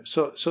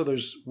so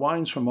there's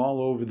wines from all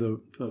over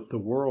the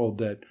world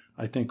that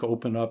I think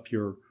open up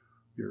your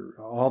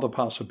all the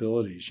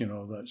possibilities, you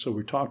know. So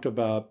we talked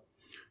about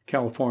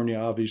California,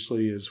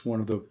 obviously, is one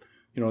of the,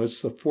 you know,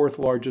 it's the fourth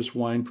largest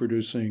wine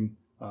producing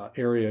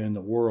area in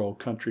the world,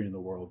 country in the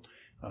world.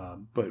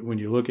 But when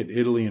you look at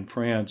Italy and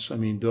France, I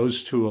mean,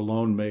 those two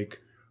alone make,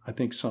 I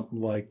think,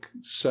 something like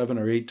 7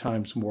 or 8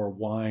 times more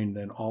wine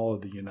than all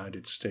of the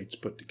United States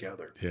put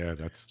together. Yeah,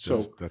 that's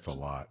a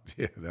lot.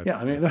 Yeah,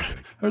 I mean,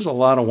 there's a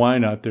lot of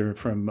wine out there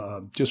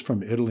from just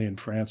from Italy and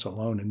France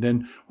alone. And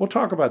then we'll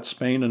talk about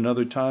Spain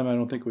another time. I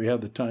don't think we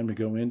have the time to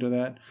go into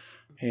that.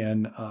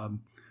 And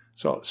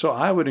so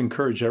I would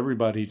encourage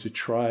everybody to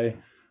try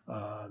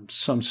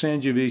some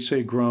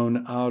Sangiovese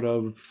grown out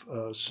of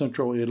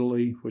central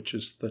Italy, which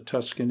is the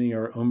Tuscany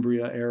or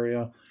Umbria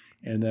area.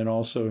 And then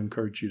also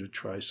encourage you to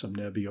try some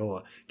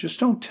Nebbiolo. Just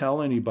don't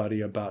tell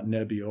anybody about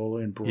Nebbiolo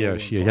and Barolo. Yeah,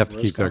 you have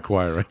to keep that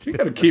quiet, right? You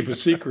got to keep a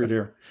secret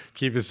here.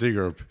 Keep a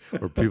secret,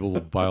 or people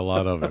will buy a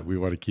lot of it. We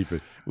want to keep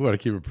it. We want to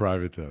keep it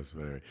private to us.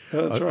 But anyway,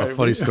 that's right. A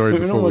funny story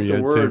before we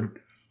end.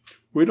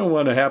 We don't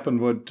want to happen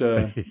what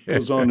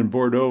goes on in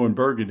Bordeaux and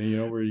Burgundy, you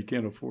know, where you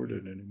can't afford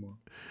it anymore.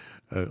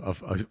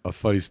 A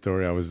funny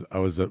story. I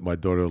was at my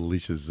daughter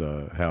Alicia's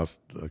house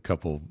a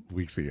couple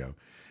weeks ago,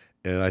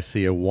 and I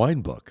see a wine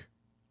book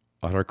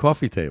on her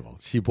coffee table.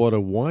 She bought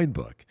a wine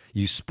book.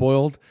 You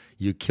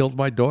killed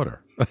my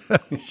daughter.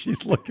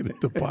 She's looking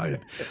at the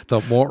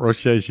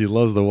Montrachet. She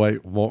loves the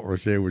white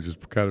Montrachet, which is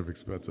kind of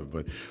expensive.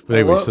 But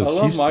anyway, I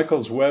love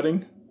Michael's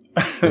wedding.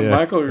 Yeah.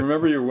 Michael,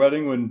 remember your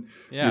wedding when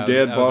your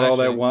dad bought all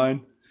that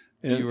wine?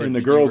 And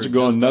the girls are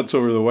going nuts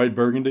over the white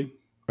Burgundy?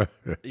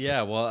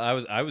 Yeah, well,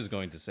 I was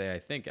going to say, I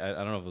think, I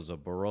don't know if it was a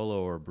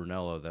Barolo or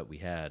Brunello that we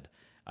had.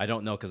 I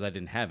don't know because I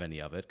didn't have any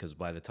of it, because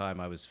by the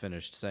time I was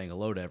finished saying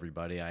hello to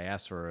everybody, I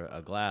asked for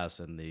a glass,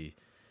 and the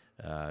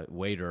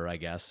waiter, I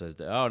guess, says,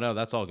 "Oh, no,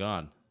 that's all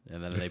gone."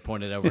 And then they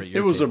pointed over at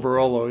your It was a table,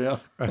 Barolo,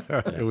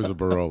 yeah. It was a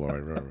Barolo, I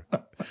remember.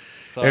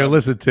 So hey,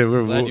 listen, Tim.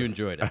 We're glad you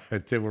enjoyed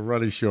it. Tim, we're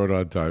running short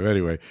on time.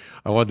 Anyway,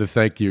 I wanted to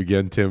thank you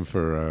again, Tim,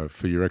 for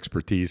your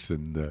expertise,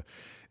 and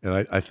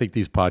I think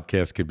these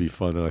podcasts can be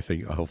fun, and I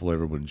think hopefully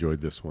everyone enjoyed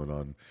this one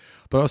on.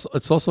 But also,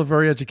 it's also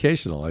very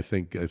educational. I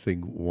think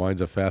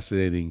wine's a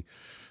fascinating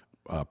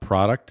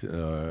product,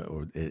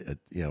 or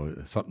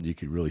something you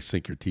could really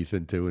sink your teeth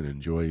into and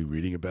enjoy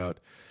reading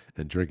about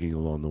and drinking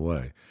along the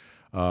way.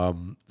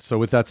 So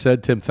with that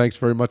said, Tim, thanks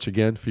very much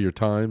again for your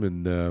time,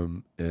 and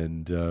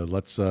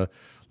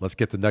let's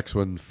get the next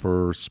one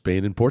for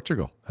Spain and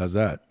Portugal. How's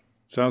that?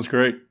 Sounds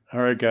great.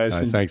 All right, guys.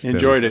 Thanks, Tim.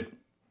 Enjoyed it.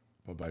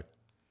 Bye-bye.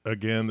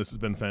 Again, this has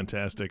been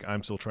fantastic.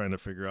 I'm still trying to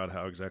figure out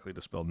how exactly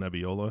to spell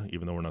Nebbiolo,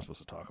 even though we're not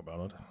supposed to talk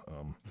about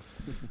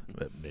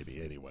it.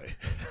 Maybe anyway.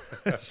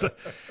 So,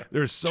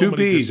 there's so two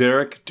many B's,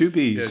 Eric. 2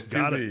 B's. Yes,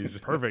 got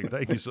it. Perfect.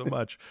 Thank you so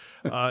much.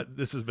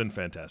 This has been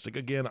fantastic.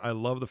 Again, I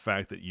love the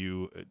fact that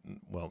you,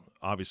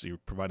 obviously you're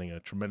providing a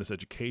tremendous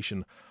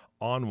education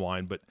on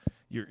wine, but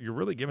you're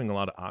really giving a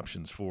lot of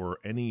options for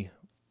any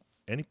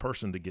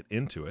person to get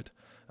into it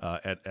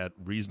at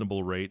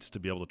reasonable rates, to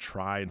be able to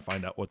try and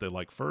find out what they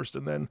like first,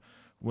 and then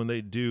when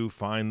they do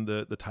find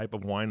the type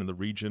of wine and the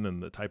region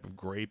and the type of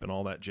grape and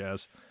all that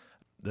jazz,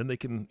 then they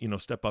can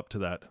step up to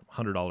that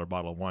 $100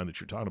 bottle of wine that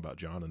you're talking about,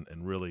 John,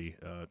 and really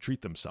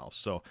treat themselves.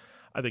 So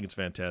I think it's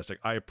fantastic.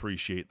 I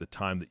appreciate the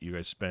time that you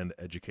guys spend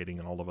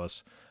educating all of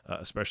us,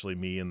 especially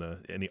me and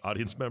any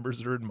audience members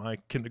that are in my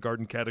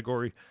kindergarten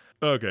category.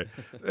 Okay,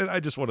 and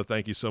I just want to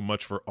thank you so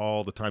much for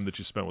all the time that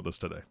you spent with us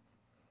today.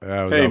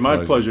 Hey,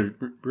 my pleasure.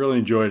 Really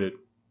enjoyed it.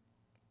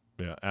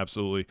 Yeah,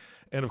 absolutely.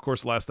 And of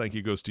course, last thank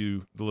you goes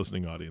to the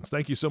listening audience.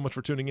 Thank you so much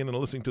for tuning in and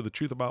listening to the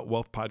Truth About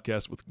Wealth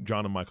podcast with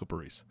John and Michael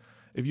Parise.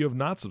 If you have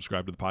not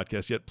subscribed to the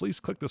podcast yet,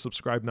 please click the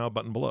subscribe now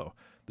button below.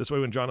 This way,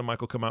 when John and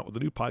Michael come out with a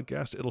new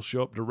podcast, it'll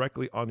show up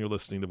directly on your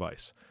listening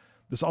device.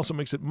 This also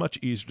makes it much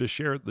easier to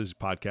share these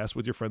podcasts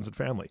with your friends and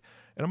family.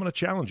 And I'm going to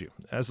challenge you,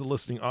 as the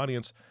listening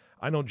audience,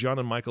 I know John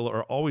and Michael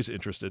are always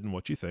interested in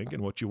what you think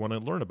and what you want to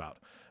learn about.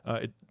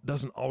 It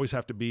doesn't always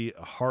have to be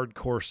a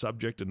hardcore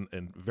subject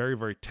and very,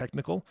 very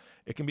technical.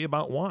 It can be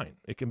about wine.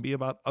 It can be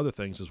about other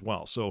things as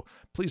well. So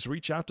please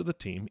reach out to the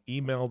team,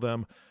 email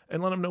them,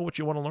 and let them know what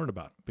you want to learn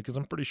about, because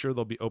I'm pretty sure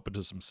they'll be open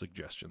to some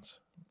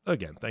suggestions.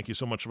 Again, thank you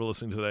so much for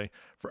listening today.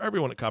 For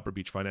everyone at Copper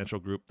Beech Financial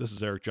Group, this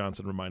is Eric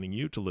Johnson reminding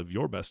you to live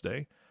your best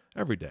day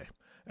every day.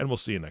 And we'll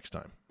see you next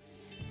time.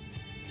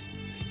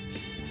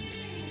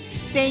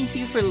 Thank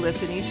you for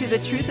listening to the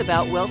Truth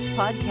About Wealth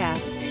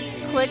podcast.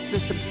 Click the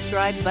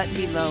subscribe button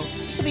below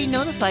to be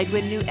notified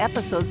when new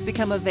episodes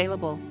become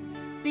available.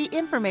 The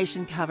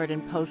information covered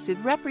and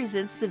posted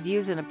represents the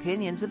views and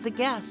opinions of the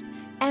guest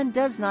and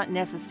does not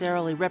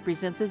necessarily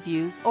represent the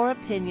views or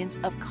opinions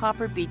of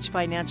Copper Beech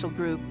Financial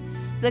Group.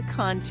 The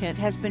content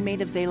has been made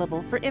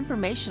available for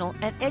informational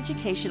and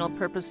educational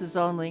purposes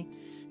only.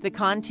 The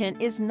content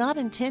is not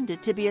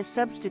intended to be a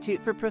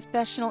substitute for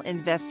professional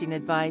investing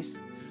advice.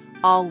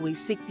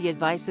 Always seek the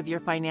advice of your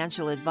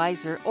financial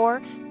advisor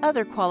or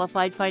other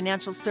qualified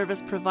financial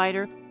service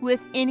provider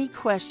with any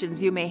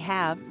questions you may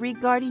have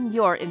regarding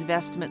your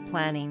investment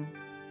planning.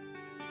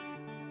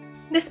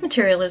 This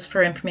material is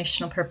for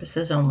informational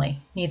purposes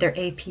only. Neither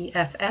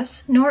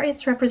APFS nor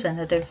its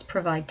representatives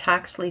provide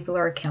tax, legal,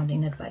 or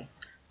accounting advice.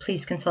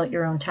 Please consult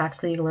your own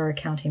tax, legal, or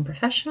accounting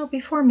professional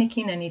before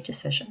making any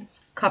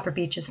decisions. Copper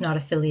Beech is not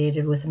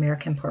affiliated with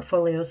American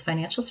Portfolios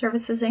Financial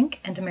Services, Inc.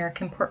 and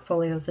American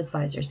Portfolios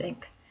Advisors,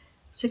 Inc.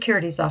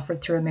 Securities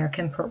offered through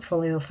American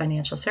Portfolio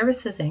Financial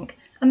Services, Inc.,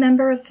 a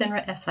member of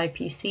FINRA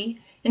SIPC,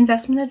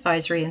 investment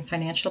advisory and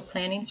financial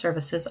planning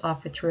services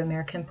offered through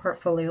American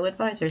Portfolio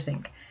Advisors,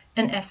 Inc.,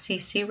 an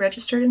SCC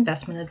registered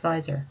investment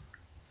advisor.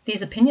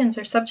 These opinions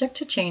are subject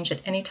to change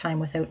at any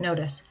time without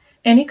notice.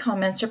 Any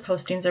comments or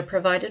postings are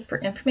provided for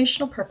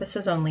informational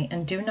purposes only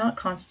and do not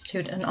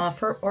constitute an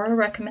offer or a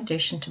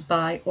recommendation to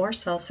buy or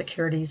sell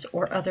securities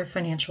or other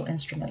financial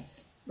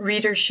instruments.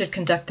 Readers should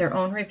conduct their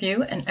own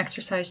review and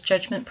exercise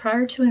judgment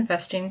prior to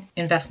investing.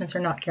 Investments are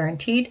not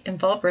guaranteed,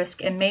 involve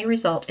risk, and may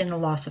result in a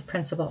loss of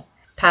principal.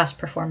 Past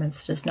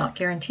performance does not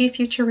guarantee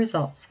future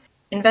results.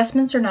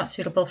 Investments are not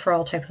suitable for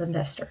all types of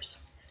investors.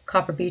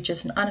 Copper Beech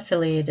is an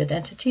unaffiliated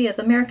entity of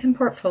American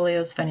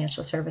Portfolios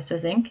Financial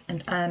Services, Inc.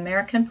 and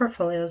American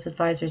Portfolios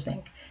Advisors,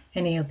 Inc.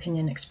 Any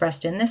opinion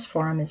expressed in this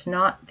forum is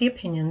not the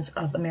opinions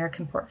of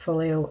American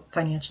Portfolio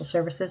Financial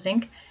Services,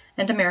 Inc.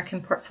 and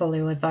American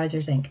Portfolio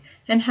Advisors, Inc.,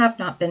 and have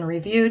not been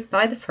reviewed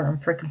by the firm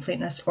for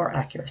completeness or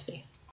accuracy.